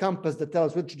the compass that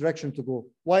tells which direction to go,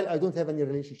 while I don't have any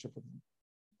relationship with him.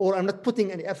 Or I'm not putting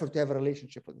any effort to have a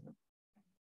relationship with him.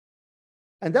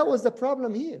 And that was the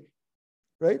problem here,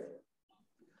 right?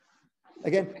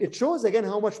 Again, it shows again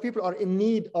how much people are in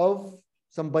need of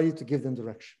somebody to give them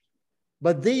direction.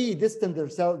 But they distance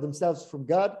themselves from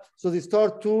God, so they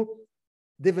start to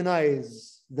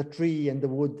divinize the tree and the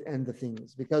wood and the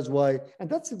things. Because why?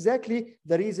 And that's exactly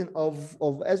the reason of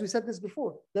as we said this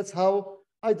before, that's how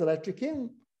idolatry came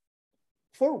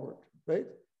forward, right?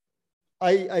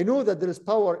 I know that there is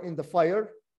power in the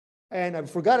fire, and I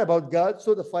forgot about God,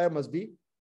 so the fire must be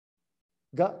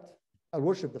God. I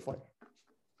worship the fire.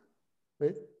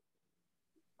 Right?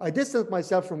 I distance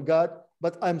myself from God,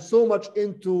 but I'm so much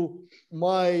into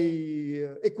my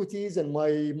equities and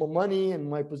my money and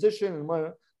my position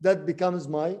and that becomes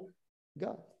my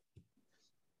God.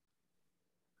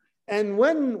 And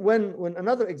when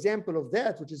another example of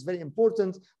that, which is very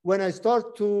important, when I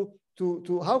start to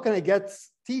how can I get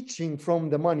teaching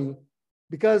from the money?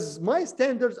 Because my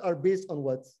standards are based on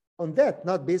what? On that,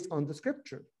 not based on the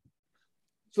scripture.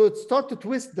 So it starts to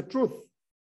twist the truth.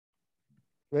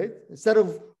 Right? Instead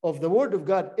of the word of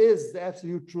God is the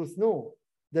absolute truth. No,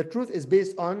 the truth is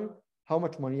based on how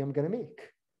much money I'm going to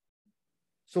make.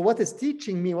 So what is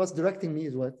teaching me, what's directing me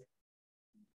is what?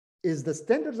 Is the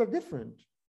standards are different,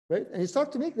 right? And you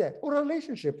start to make that, or a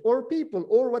relationship, or people,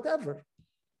 or whatever.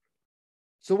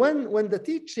 So when the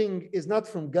teaching is not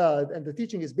from God and the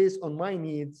teaching is based on my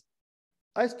needs,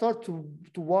 I start to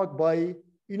walk by,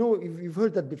 you've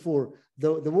heard that before,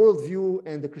 the worldview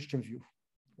and the Christian view.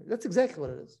 That's exactly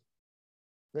what it is.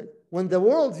 Right? When the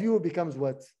worldview becomes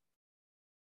what?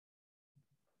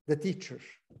 The teacher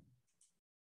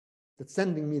that's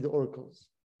sending me the oracles.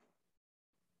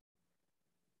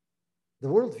 The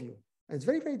worldview. And it's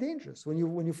very, very dangerous when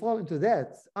you fall into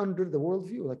that under the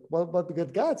worldview. Like, well, but because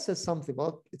God says something,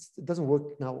 well, it doesn't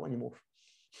work now anymore.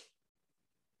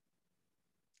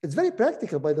 It's very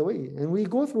practical, by the way. And we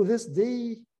go through this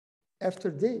day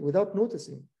after day without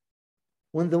noticing.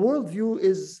 When the worldview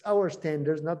is our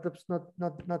standards, not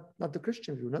the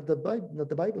Christian view, not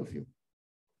the Bible view.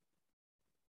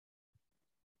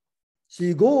 So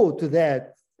you go to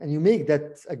that and you make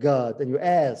that a God and you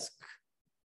ask.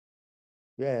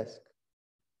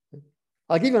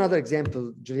 I'll give you another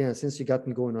example, Juliana, since you got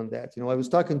me going on that. I was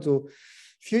talking to, a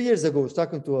few years ago, I was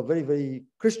talking to a very, very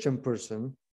Christian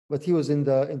person, but he was in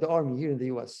the army here in the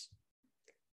US.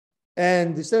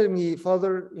 And he said to me,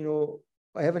 Father,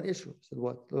 I have an issue. I said,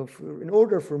 what? In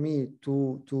order for me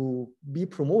to be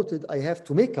promoted, I have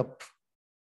to make up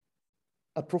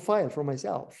a profile for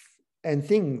myself and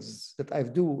things that I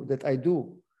do.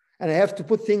 And I have to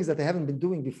put things that I haven't been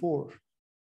doing before.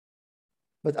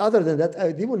 But other than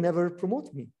that, they will never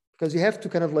promote me because you have to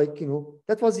kind of like,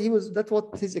 that's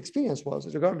what his experience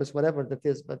was, regardless, whatever that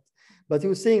is. But he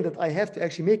was saying that I have to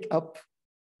actually make up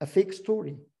a fake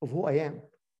story of who I am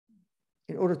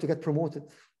in order to get promoted.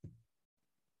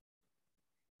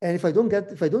 And if I don't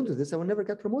do this, I will never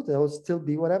get promoted. I will still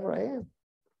be whatever I am.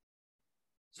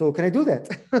 So can I do that?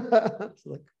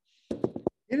 So like,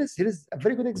 here is a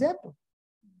very good example,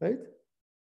 right?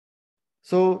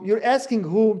 So you're asking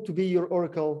whom to be your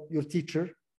oracle, your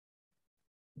teacher.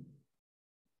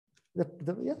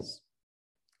 Yes.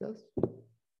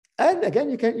 And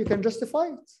again, you can justify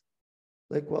it.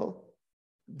 Like, well,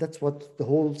 that's what the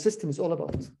whole system is all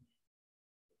about.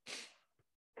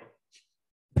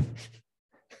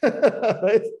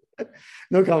 Right?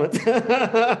 No comment.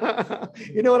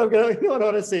 You know what I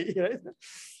want to say, right?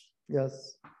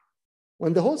 Yes.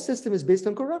 When the whole system is based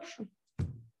on corruption,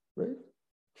 right?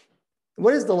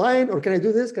 What is the line? Or can I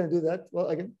do this? Can I do that? Well,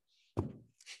 again.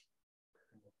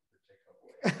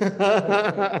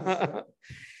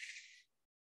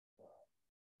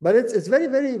 But it's very,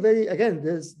 very, very, again,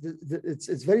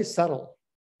 it's very subtle.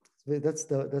 That's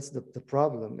the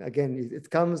problem. Again, it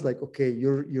comes like, okay,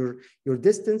 you're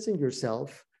distancing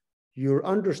yourself, your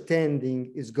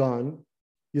understanding is gone.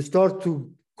 You start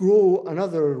to grow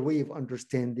another way of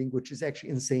understanding, which is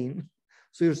actually insane.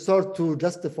 So you start to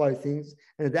justify things,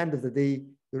 and at the end of the day,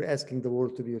 you're asking the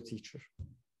world to be your teacher.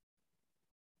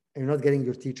 And you're not getting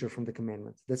your teacher from the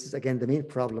commandments. This is, again, the main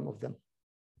problem of them.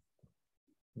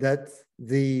 That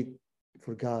they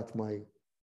forgot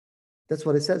that's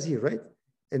what it says here, right?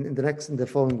 And in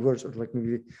the following verse, or like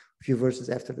maybe a few verses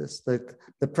after this, like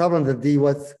the problem that they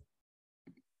what?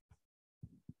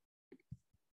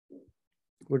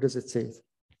 Where does it say it?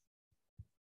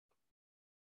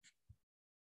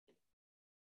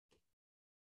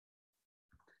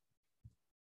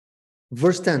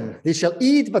 Verse 10, they shall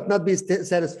eat but not be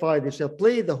satisfied. They shall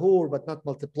play the whore but not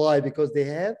multiply, because they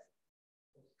have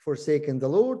forsaken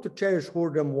the Lord to cherish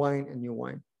whoredom, wine, and new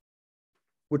wine,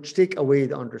 which take away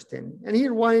the understanding. And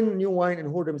here, wine, new wine, and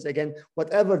whoredom is, again,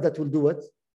 whatever that will do it,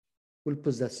 will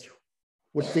possess you,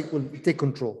 will take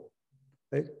control,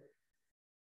 right?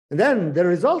 And then the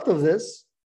result of this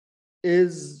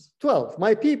is 12.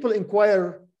 My people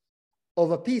inquire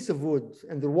of a piece of wood,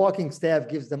 and their walking staff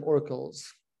gives them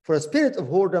oracles. For a spirit of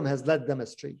whoredom has led them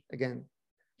astray. Again,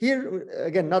 here,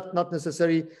 again, not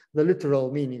necessarily the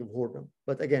literal meaning of whoredom,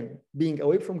 but again, being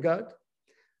away from God,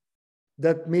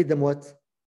 that made them what?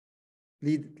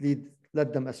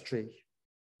 Led them astray.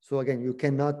 So again, you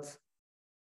cannot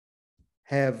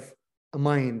have a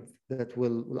mind that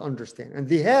will understand. And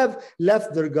they have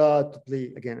left their God to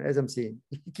play, again, as I'm saying,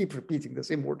 you keep repeating the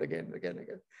same word again and again and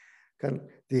again.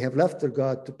 They have left their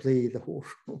God to play the whore.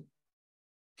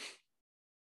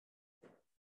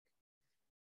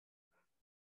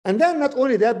 And then not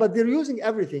only that, but they're using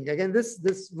everything. Again,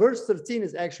 this verse 13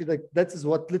 is actually like, that is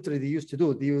what literally they used to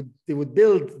do. They would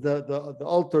build the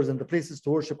altars and the places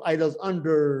to worship idols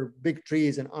under big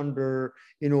trees and under,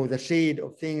 the shade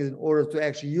of things, in order to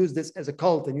actually use this as a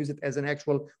cult and use it as an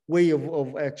actual way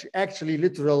of actually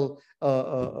literal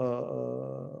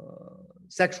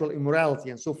sexual immorality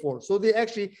and so forth. So they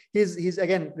actually, he's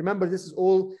again, remember, this is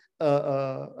all,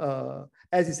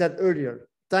 as he said earlier,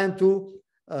 time to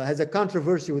has a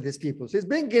controversy with his people. So he's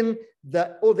bringing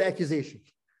all the accusation.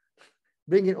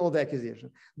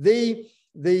 They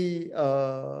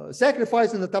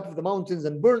sacrifice on the top of the mountains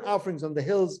and burn offerings on the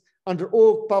hills under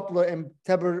oak, poplar, and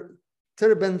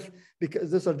terebinth,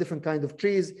 because those are different kinds of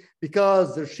trees,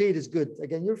 because their shade is good.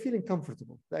 Again, you're feeling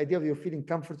comfortable. The idea of you're feeling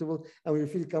comfortable, and when you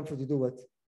feel comfortable, you do what?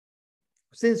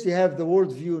 Since you have the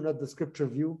world view, not the scripture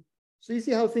view, so you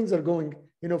see how things are going,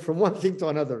 from one thing to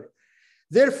another.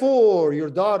 Therefore, your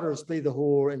daughters play the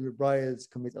whore and your brides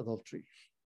commit adultery.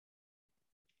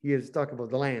 Here's talking about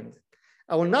the land.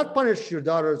 I will not punish your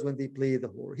daughters when they play the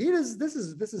whore. This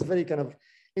is very kind of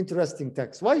interesting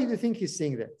text. Why do you think he's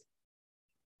saying that?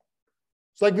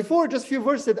 So like before, just a few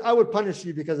verses said, I will punish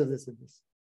you because of this and this.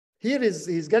 Here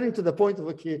he's getting to the point of,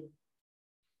 okay.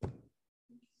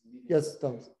 Yes,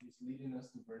 Thomas. He's leading us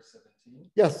to verse 17.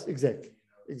 Yes, exactly.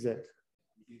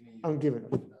 I'm giving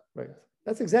up. Right.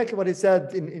 That's exactly what he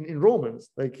said in Romans.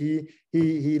 Like he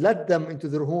led them into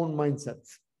their own mindset.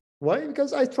 Why?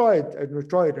 Because I tried, and you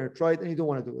don't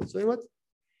want to do it. So you know what?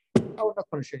 I will not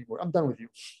punish you anymore. I'm done with you.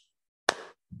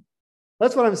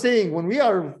 That's what I'm saying. When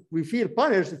we feel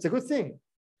punished, it's a good thing.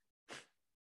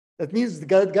 That means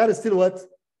God is still what?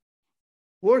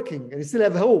 Working, and you still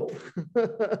have hope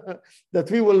that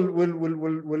we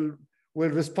will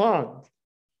respond.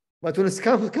 But when it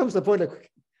comes to the point like,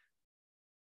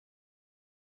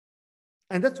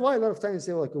 and that's why a lot of times you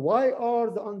say, like, why are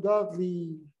the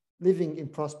ungodly living in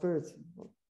prosperity?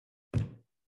 I'm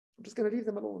just going to leave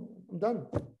them alone. I'm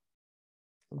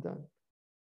done.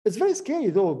 It's very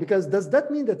scary, though, because does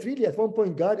that mean that really at one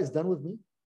point God is done with me?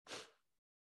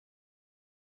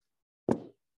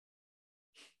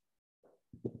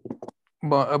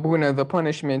 But Abuna, the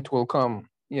punishment will come,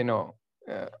 on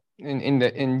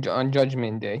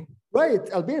Judgment Day. Right,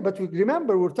 Albania, but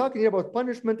remember, we're talking here about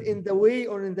punishment in the way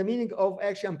or in the meaning of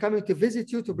actually, I'm coming to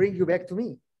visit you to bring you back to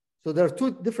me. So there are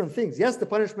two different things. Yes, the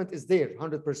punishment is there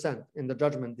 100% in the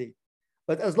Judgment Day.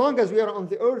 But as long as we are on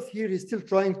the earth here, he's still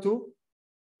trying to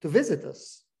visit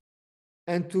us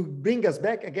and to bring us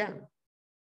back again.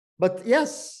 But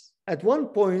yes, at one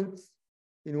point,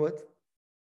 you know what?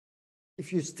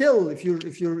 If you're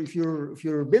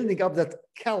building up that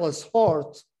callous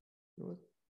heart, you know what?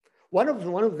 One of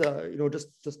the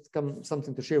just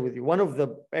something to share with you. One of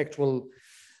the actual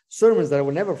sermons that I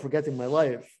will never forget in my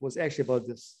life was actually about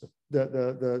this.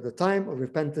 The time of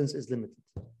repentance is limited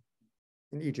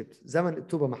in Egypt. Zaman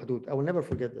Tuba Mahdud. I will never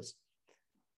forget this.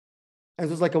 And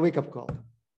it was like a wake-up call.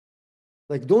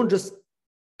 Like, don't just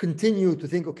continue to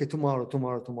think, okay, tomorrow,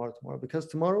 because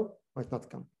tomorrow might not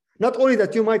come. Not only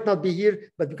that you might not be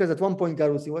here, but because at one point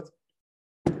God will see what?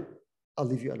 I'll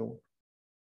leave you alone.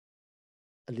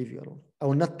 I'll leave you alone. I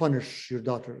will not punish your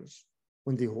daughters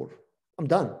when they whore. I'm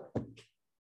done. I'm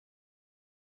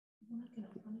not going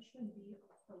to punish you and be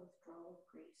a withdrawal of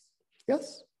grace.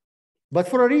 Yes, but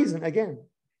for a reason, again.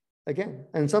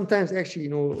 And sometimes actually,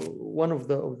 one of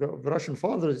the Russian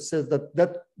fathers says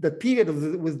that period of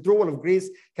the withdrawal of grace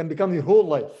can become your whole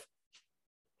life,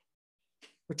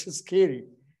 which is scary.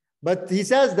 But he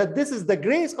says that this is the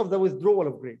grace of the withdrawal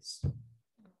of grace.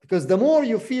 Because the more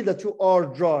you feel that you are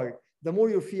dry, the more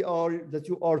you feel that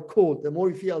you are cold, the more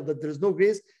you feel that there is no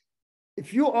grace,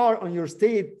 if you are on your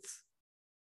state,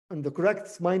 in the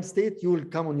correct mind state, you will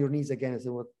come on your knees again and say,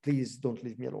 well, please don't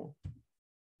leave me alone.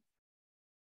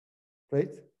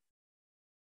 Right?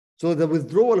 So the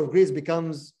withdrawal of grace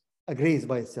becomes a grace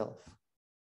by itself.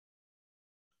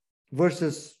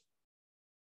 Versus,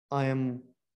 I'm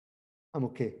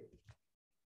okay.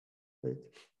 Right?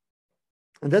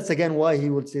 And that's again why he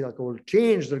would say, like, I will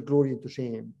change their glory into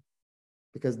shame.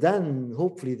 Because then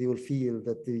hopefully they will feel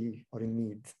that they are in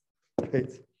need.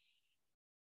 Right?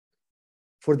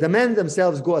 For the men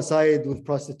themselves go aside with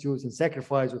prostitutes and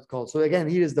sacrifice with cults. So again,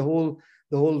 here is the whole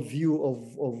view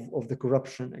of the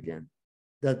corruption again,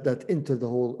 that entered the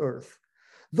whole earth.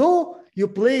 Though you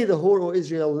play the whore, O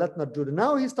Israel, let not Judah.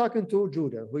 Now he's talking to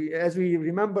Judah. As we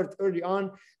remembered early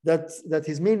on, that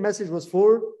his main message was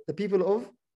for the people of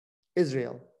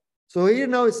Israel. So here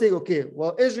now he's saying, okay,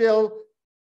 well, Israel,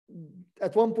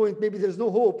 at one point, maybe there's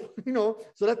no hope,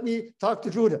 so let me talk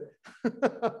to Judah.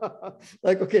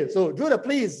 Like, okay, so Judah,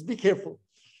 please be careful.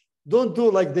 Don't do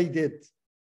like they did,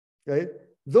 right?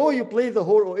 Though you play the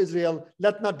whore, O Israel,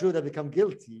 let not Judah become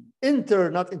guilty. Enter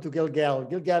not into Gilgal.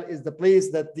 Gilgal is the place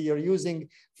that they are using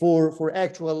for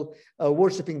actual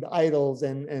worshiping the idols.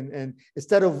 And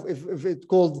instead of, if it's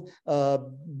called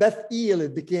Beth El,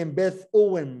 it became Beth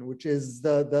Owen, which is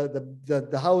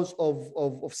the house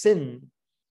of sin.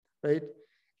 Right?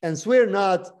 And swear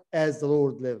not as the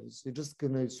Lord lives. You're just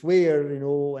going to swear,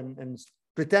 and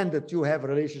pretend that you have a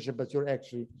relationship, but you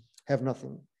actually have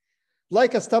nothing.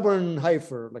 Like a stubborn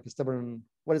heifer,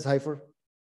 what is heifer?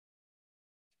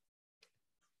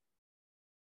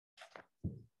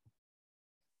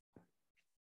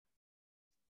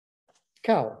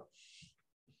 Cow.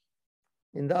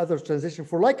 In the other translation,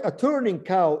 for like a turning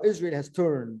cow, Israel has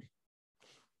turned.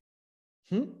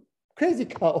 Crazy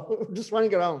cow, just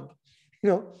running around,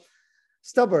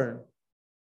 stubborn.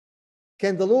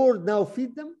 Can the Lord now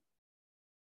feed them?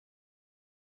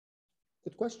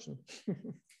 Good question.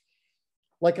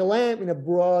 Like a lamb in a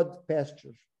broad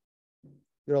pasture.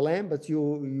 You're a lamb, but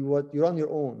you're on your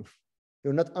own.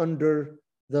 You're not under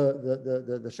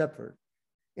the shepherd.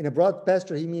 In a broad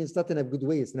pasture, he means not in a good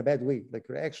way, it's in a bad way. Like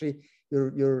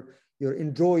you're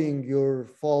enjoying your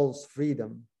false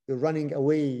freedom. You're running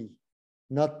away,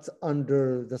 not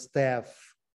under the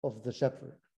staff of the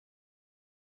shepherd.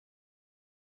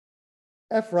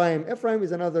 Ephraim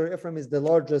is the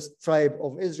largest tribe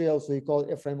of Israel, so you call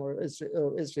it Ephraim or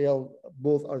Israel,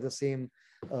 both are the same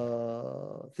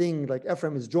thing. Like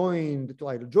Ephraim is joined to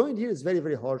idol. Joined here is very,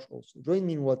 very harsh also. Joined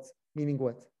meaning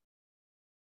what?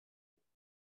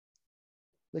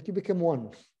 Like you become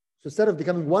one. So instead of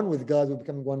becoming one with God, we're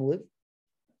becoming one with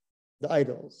the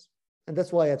idols. And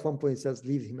that's why at one point it says,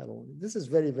 leave him alone. This is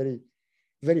very, very,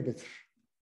 very bitter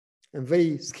and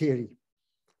very scary.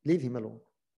 Leave him alone.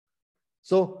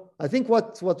 So I think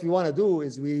what we want to do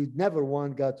is we never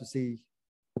want God to say,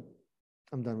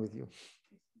 I'm done with you.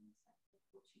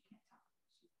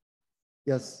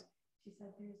 Yes. She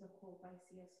said there's a quote by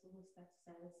C.S. Lewis that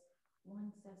says,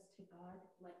 one says to God,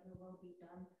 let your will be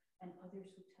done, and others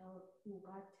who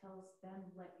God tells them,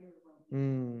 let your will be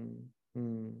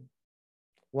done.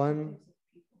 One,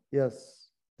 yes.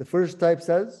 The first type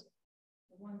says,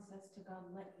 one says to God,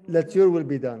 let your will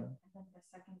be done. And then the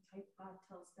second type, God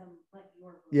tells them, let your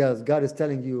will Yes, God is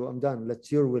telling you, I'm done.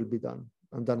 Let your will be done.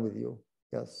 I'm done with you.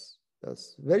 Yes.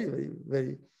 That's very, very,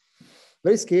 very,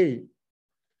 very scary.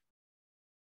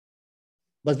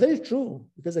 But very true.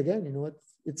 Because again, you know what?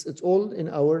 It's all in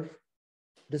our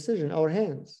decision, our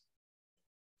hands.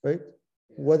 Right?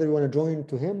 Whether you want to join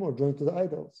to him or join to the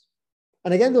idols.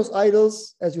 And again, those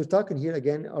idols, as you're talking here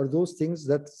again, are those things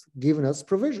that given us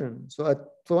provision. So at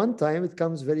one time, it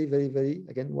comes very, very, very,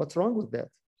 again, what's wrong with that?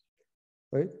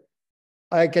 Right?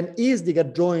 I can easily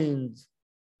get joined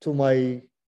to my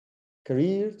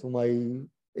career, to my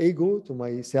ego, to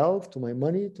myself, to my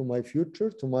money, to my future,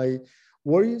 to my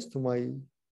worries, to my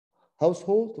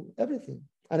household, to everything.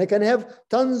 And I can have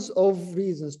tons of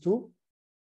reasons to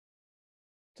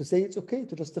say it's okay,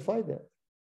 to justify that.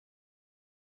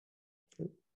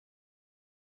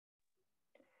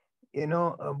 You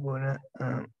know, Abuna,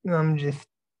 I'm just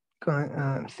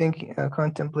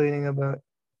contemplating about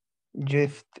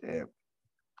just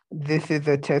this is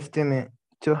a testament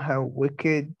to how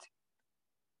wicked,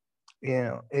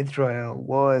 Israel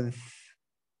was,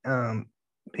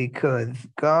 because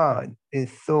God is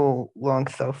so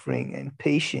long-suffering and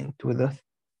patient with us.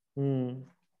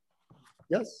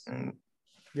 Yes, And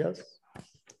yes.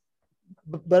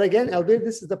 But again, Albert,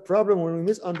 this is the problem when we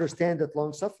misunderstand that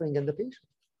long suffering and the patience.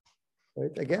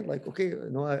 Right? Again, like, okay,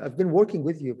 I've been working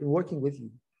with you,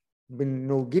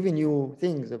 been, giving you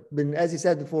things. I've been, as you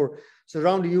said before,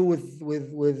 surrounding you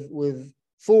with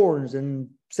thorns and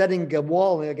setting a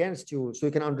wall against you so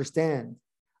you can understand.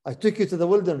 I took you to the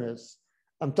wilderness.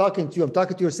 I'm talking to you. I'm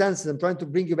talking to your senses. I'm trying to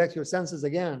bring you back to your senses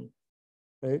again,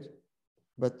 right?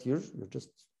 But you're just,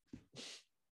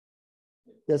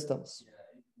 yes, Thomas. Yeah,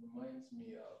 it reminds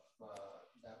me of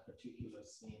that particular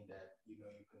scene that you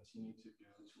continue to do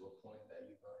to a point that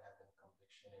you don't have any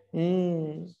conviction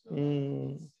anymore. You just feel like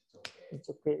it's okay. It's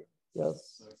okay.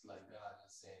 Yes. So it's like God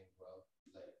is saying, well,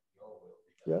 let your will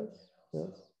be done. Yes.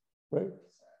 Yes. So, Right.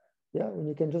 Yeah, when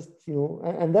you can just,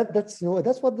 and that's that's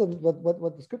what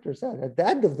the scripture said. At the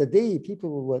end of the day, people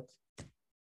will what?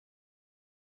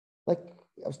 Like,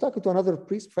 I was talking to another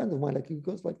priest friend of mine, like, he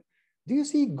goes like, do you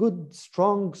see good,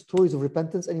 strong stories of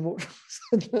repentance anymore?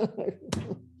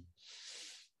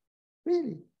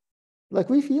 Really? Like,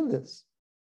 we feel this.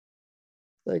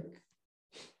 Like,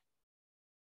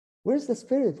 where's the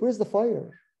spirit? Where's the fire?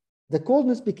 The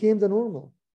coldness became the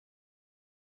normal,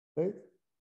 right?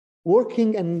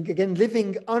 Working and again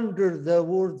living under the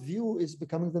worldview is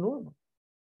becoming the normal.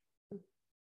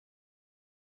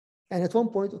 And at one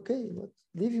point, okay,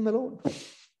 leave him alone.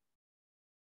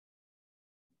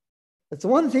 That's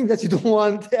one thing that you don't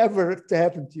want ever to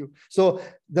happen to you. So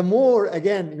the more,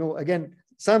 again,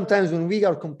 sometimes when we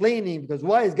are complaining because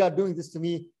why is God doing this to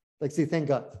me? Like, say, thank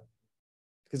God.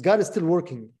 Because God is still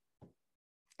working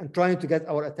and trying to get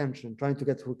our attention, trying to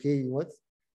get, okay,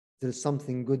 there's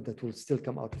something good that will still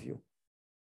come out of you.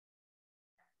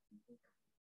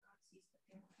 God sees the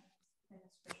thankfulness, and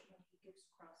especially when He gives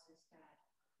crosses that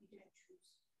you didn't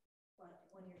choose. But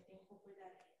when you're thankful for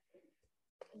that,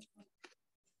 it's like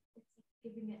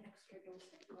giving an extra dose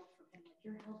of love from Him. Like,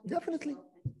 you're helping. Definitely.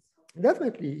 Yourself.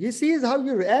 Definitely. He sees how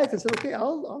you react and says, okay,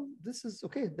 this is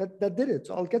okay. That did it.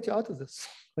 So I'll get you out of this,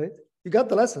 right? You got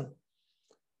the lesson.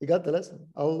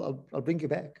 I'll bring you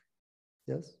back.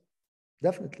 Yes,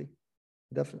 definitely.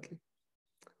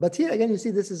 But here again, you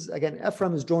see, this is again,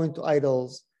 Ephraim is joined to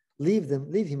idols. Leave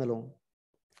him alone.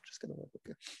 Just gonna work,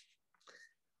 okay.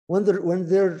 When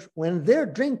their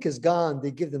drink is gone,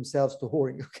 they give themselves to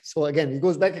whoring. Okay, so again, he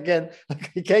goes back again.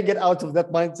 He can't get out of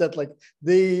that mindset. Like,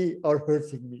 they are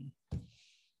hurting me.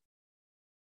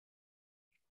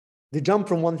 They jump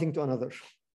from one thing to another,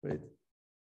 right?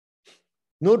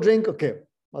 No drink, okay,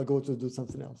 I'll go to do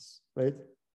something else, right?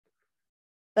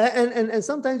 And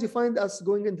sometimes you find us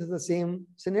going into the same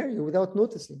scenario without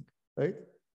noticing, right?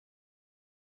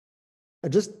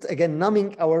 Just again,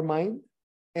 numbing our mind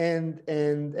and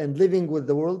living with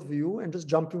the worldview and just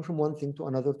jumping from one thing to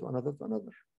another.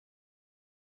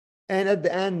 And at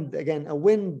the end, again, a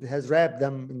wind has wrapped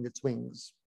them in its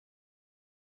wings.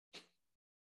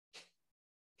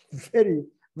 Very,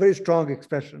 very strong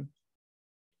expression,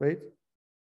 right?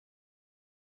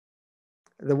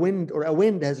 A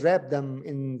wind has wrapped them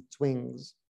in its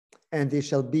wings, and they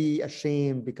shall be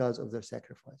ashamed because of their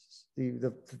sacrifices.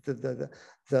 The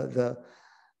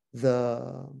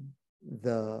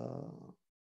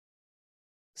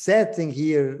sad thing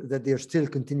here that they're still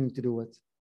continuing to do it,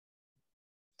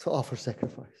 to offer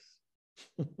sacrifice.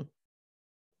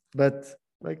 But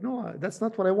like, no, that's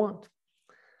not what I want.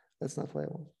 That's not what I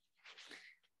want.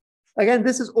 Again,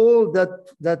 this is all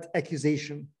that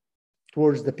accusation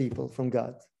towards the people from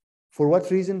God. For what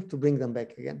reason? To bring them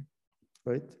back again,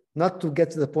 right? Not to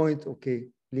get to the point, okay,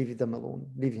 leave him alone,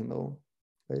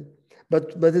 right?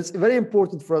 But it's very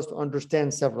important for us to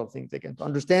understand several things again, to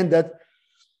understand that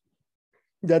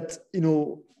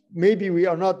maybe we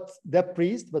are not that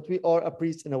priest, but we are a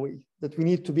priest in a way, that we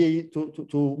need to be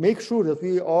to make sure that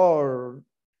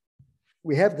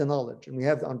we have the knowledge and we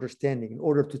have the understanding in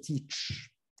order to teach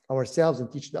ourselves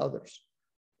and teach the others,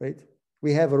 right?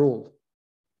 We have a role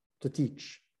to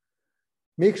teach.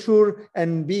 Make sure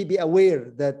and be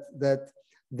aware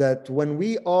that when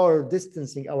we are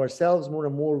distancing ourselves more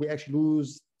and more, we actually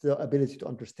lose the ability to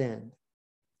understand,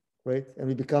 right? And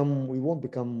we won't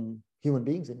become human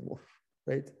beings anymore,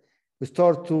 right? We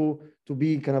start to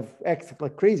be kind of act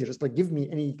like crazy, just like, give me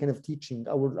any kind of teaching.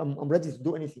 I'm ready to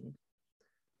do anything,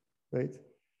 right?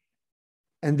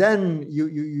 And then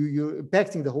you're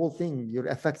impacting the whole thing. You're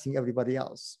affecting everybody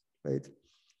else, right?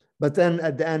 But then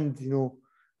at the end, you know,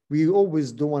 we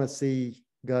always don't want to say,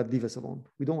 God, leave us alone.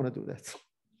 We don't want to do that.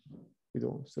 We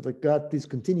don't. So like, God, please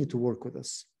continue to work with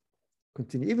us.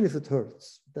 Continue, even if it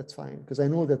hurts, that's fine. Because I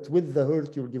know that with the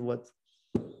hurt, you'll give what?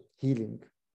 Healing,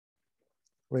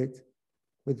 right?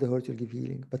 With the hurt, you'll give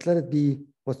healing. But let it be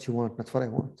what you want, not what I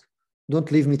want.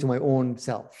 Don't leave me to my own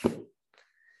self.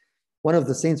 One of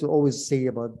the saints will always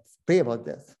pray about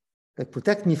death. Like,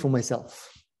 protect me from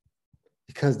myself.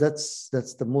 Because that's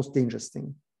the most dangerous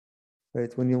thing,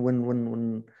 right?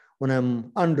 When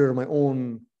I'm under my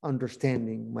own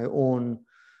understanding, my own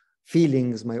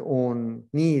feelings, my own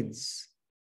needs,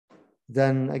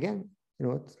 then again, you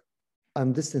know what?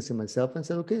 I'm distancing myself and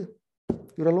said, okay,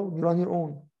 you're alone, you're on your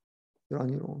own. You're on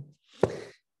your own.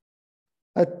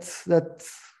 That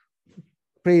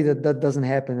pray that doesn't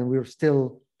happen, and we're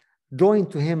still joined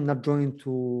to him, not joined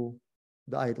to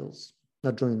the idols,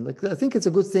 not joined. Like, I think it's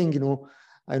a good thing, you know.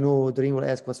 I know Doreen will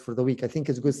ask what's for the week. I think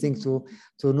it's a good thing to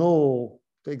know,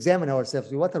 to examine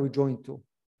ourselves. What are we joined to?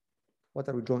 What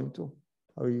are we joined to?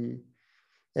 Are we,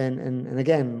 and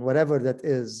again, whatever that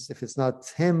is, if it's not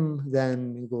him,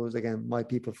 then he goes again, my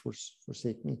people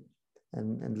forsake me,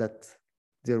 and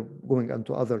they're going on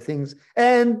to other things.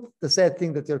 And the sad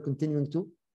thing that they're continuing to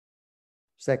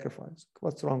sacrifice.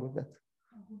 What's wrong with that?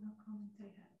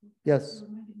 Yes.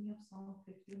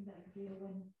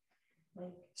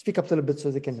 Speak up a little bit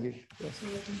so they can hear you. Yes. So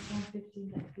like in Psalm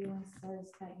 15, that feeling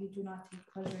says that you do not take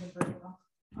pleasure in burnt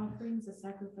offerings. The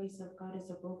sacrifice of God is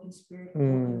a broken spirit,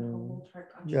 broken humble heart.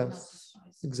 Yes,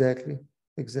 exactly.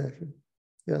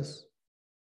 Yes.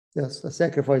 The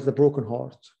sacrifice, the broken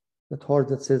heart, that heart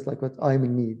that says like, what, I'm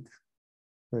in need,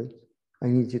 right? I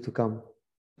need you to come,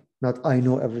 not I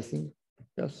know everything.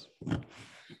 Yes.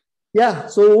 Yeah.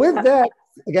 So with that,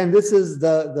 again, this is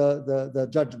the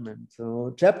judgment.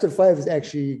 So chapter 5 is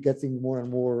actually getting more and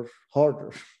more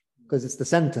harder because it's the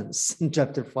sentence in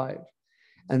chapter 5,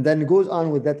 and then it goes on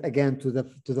with that again to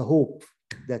the hope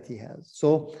that he has.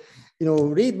 So, you know,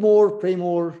 read more, pray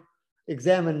more,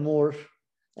 examine more,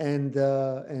 and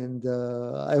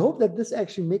I hope that this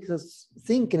actually makes us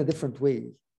think in a different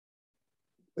way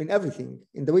in everything,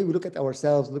 in the way we look at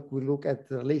ourselves, we look at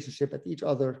the relationship, at each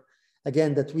other.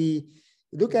 Again, that we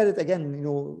look at it again, you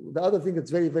know, the other thing that's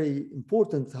very, very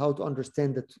important, how to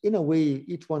understand that in a way,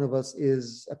 each one of us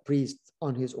is a priest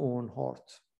on his own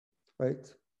heart,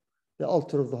 right? The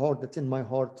altar of the heart that's in my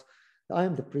heart, I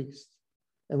am the priest.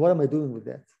 And what am I doing with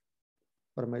that?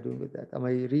 What am I doing with that? Am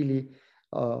I really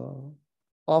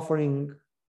offering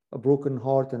a broken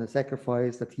heart and a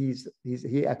sacrifice that he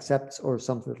accepts, or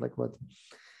something like what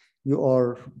you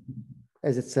are,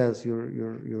 as it says,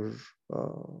 you're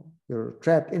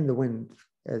trapped in the wind,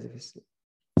 as if you say.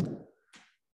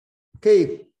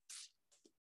 Okay.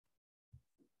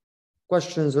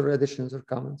 Questions or additions or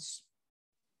comments?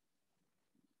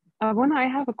 Abuna, I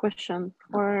have a question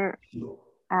for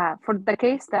the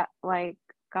case that like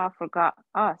God forgot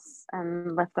us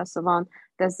and left us alone.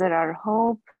 Does there are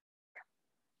hope?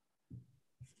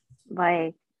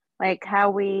 Like how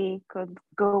we could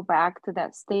go back to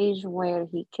that stage where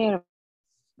he cared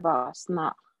about us,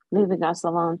 not leaving us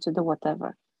alone to do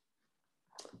whatever.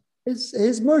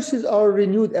 His mercies are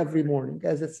renewed every morning,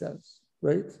 as it says,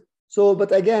 right? So,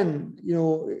 but again, you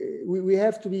know, we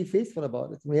have to be faithful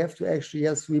about it. We have to actually,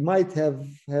 yes, we might have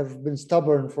been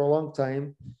stubborn for a long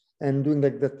time and doing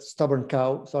like that stubborn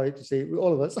cow, sorry to say,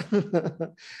 all of us,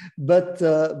 but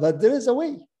there is a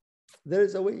way. There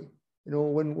is a way. You know,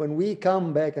 when we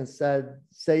come back and say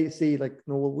like,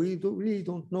 no, we really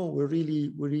don't know. We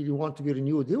really want to be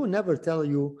renewed. He will never tell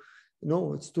you,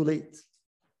 no, it's too late.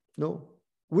 No,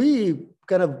 we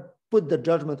kind of put the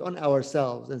judgment on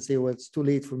ourselves and say, well, it's too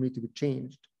late for me to be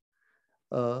changed.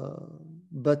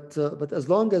 But as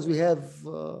long as we have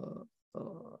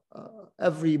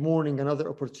every morning another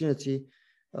opportunity,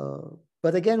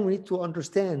 but again, we need to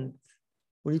understand.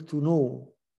 We need to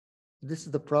know. This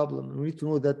is the problem. We need to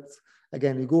know that,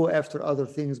 again, you go after other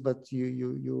things, but you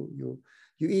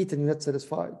eat and you're not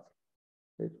satisfied.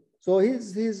 Right? So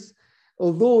he's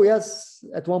although yes,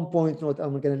 at one point, you know,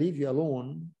 I'm going to leave you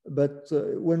alone, but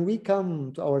when we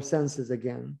come to our senses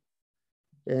again,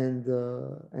 and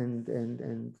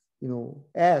you know,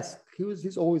 ask,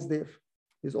 he's always there.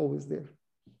 He's always there.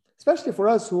 Especially for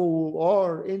us who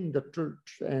are in the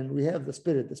church and we have the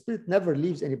Spirit. The Spirit never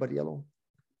leaves anybody alone.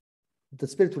 The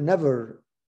Spirit will never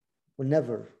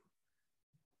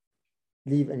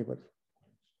leave anybody.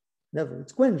 Never.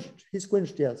 It's quenched. He's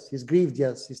quenched, yes. He's grieved,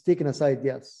 yes. He's taken aside,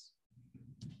 yes.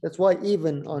 That's why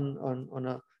even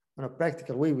on on a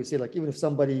practical way, we say like, even if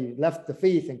somebody left the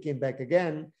faith and came back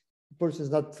again, the person is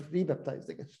not rebaptized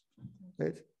again,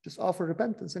 right? Just offer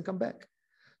repentance and come back.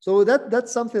 So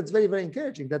that's something that's very, very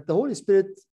encouraging, that the Holy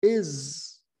Spirit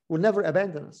will never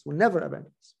abandon us,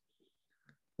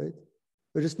 right?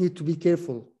 We just need to be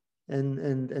careful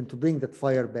and to bring that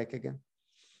fire back again.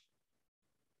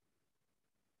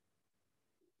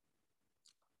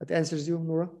 That answers you,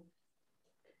 Nora?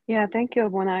 Yeah, thank you,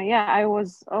 Abuna. Yeah, I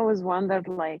was always wondered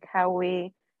like how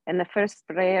we, in the first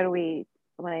prayer, we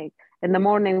like in the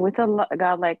morning we tell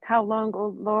God like, how long,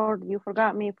 oh Lord, you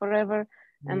forgot me forever?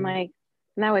 And like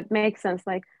now it makes sense.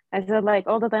 Like I said like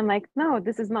all the time, like, no,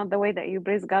 this is not the way that you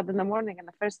praise God in the morning in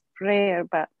the first prayer,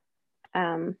 but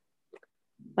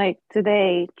like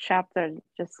today chapter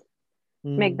just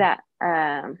make that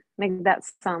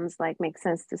sounds like make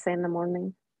sense to say in the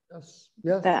morning. Yes.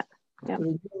 That, yeah.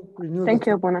 Renew Thank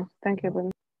you, Abuna. Thank you,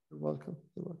 Abuna. You're welcome.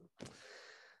 You're welcome.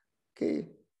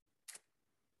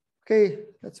 Okay,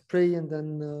 let's pray and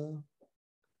then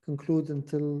conclude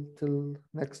till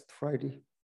next Friday,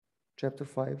 chapter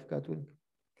 5, God willing.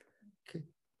 Okay.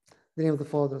 In the name of the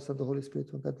Father, Son, the Holy Spirit,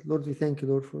 God. Lord, we thank you,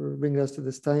 Lord, for bringing us to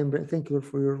this time. Thank you, Lord,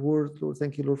 for your word, Lord.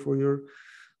 Thank you, Lord, for your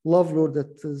love, Lord,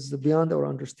 that is beyond our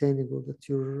understanding, Lord, that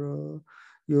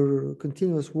your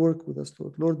continuous work with us,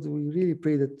 Lord. Lord, we really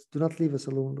pray that do not leave us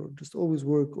alone, Lord. Just always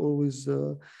work, always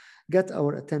get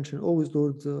our attention, always,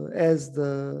 Lord, as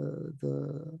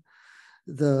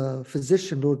the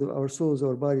physician, Lord, of our souls,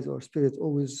 our bodies, our spirits,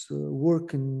 always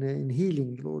work in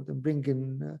healing, Lord, and bring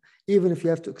in, even if you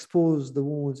have to expose the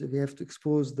wounds, if you have to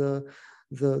expose the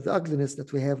ugliness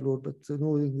that we have, Lord, but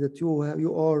knowing that you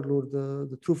are, Lord,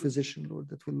 the true physician, Lord,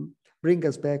 that will bring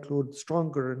us back, Lord,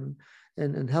 stronger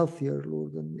and healthier,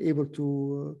 Lord, and able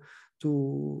to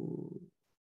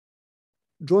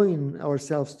join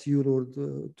ourselves to you, Lord,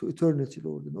 to eternity,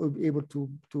 Lord, and be able to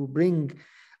bring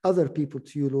other people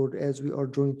to you, Lord, as we are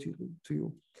joined to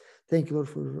you. Thank you, Lord,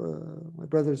 for my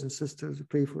brothers and sisters. We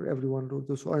pray for everyone, Lord,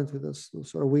 those who aren't with us, those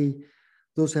who are away,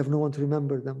 those who have no one to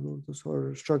remember them, Lord, those who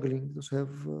are struggling, those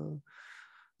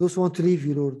who want to leave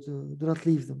you, Lord. Do not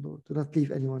leave them, Lord. Do not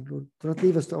leave anyone, Lord. Do not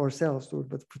leave us to ourselves, Lord,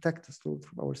 but protect us, Lord,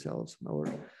 from ourselves, from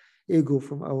our ego,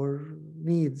 from our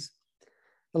needs.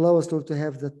 Allow us, Lord, to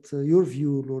have that your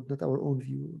view, Lord, not our own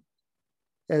view.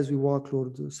 As we walk,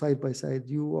 Lord, side by side,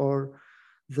 you are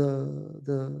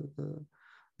the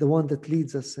one that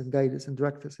leads us and guides us and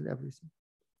directs us in everything.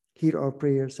 Hear our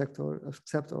prayers,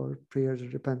 accept our prayers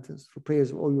of repentance, for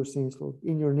prayers of all your saints, Lord.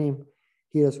 In your name,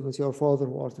 hear us when we say, Our Father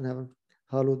who art in heaven,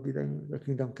 hallowed be thy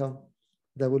kingdom come.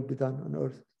 Thy will be done on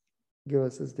earth. Give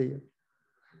us this day.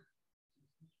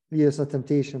 Lead us not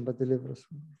temptation, but deliver us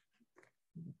from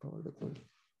the power of the glory.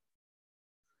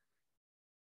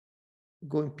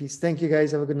 Go in peace. Thank you,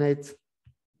 guys. Have a good night.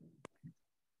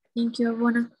 Thank you,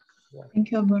 Abuna.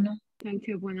 Thank you, Abuna. Thank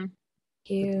you, Abuna.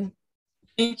 Thank you.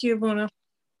 Thank you, Abuna.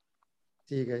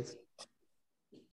 See you guys.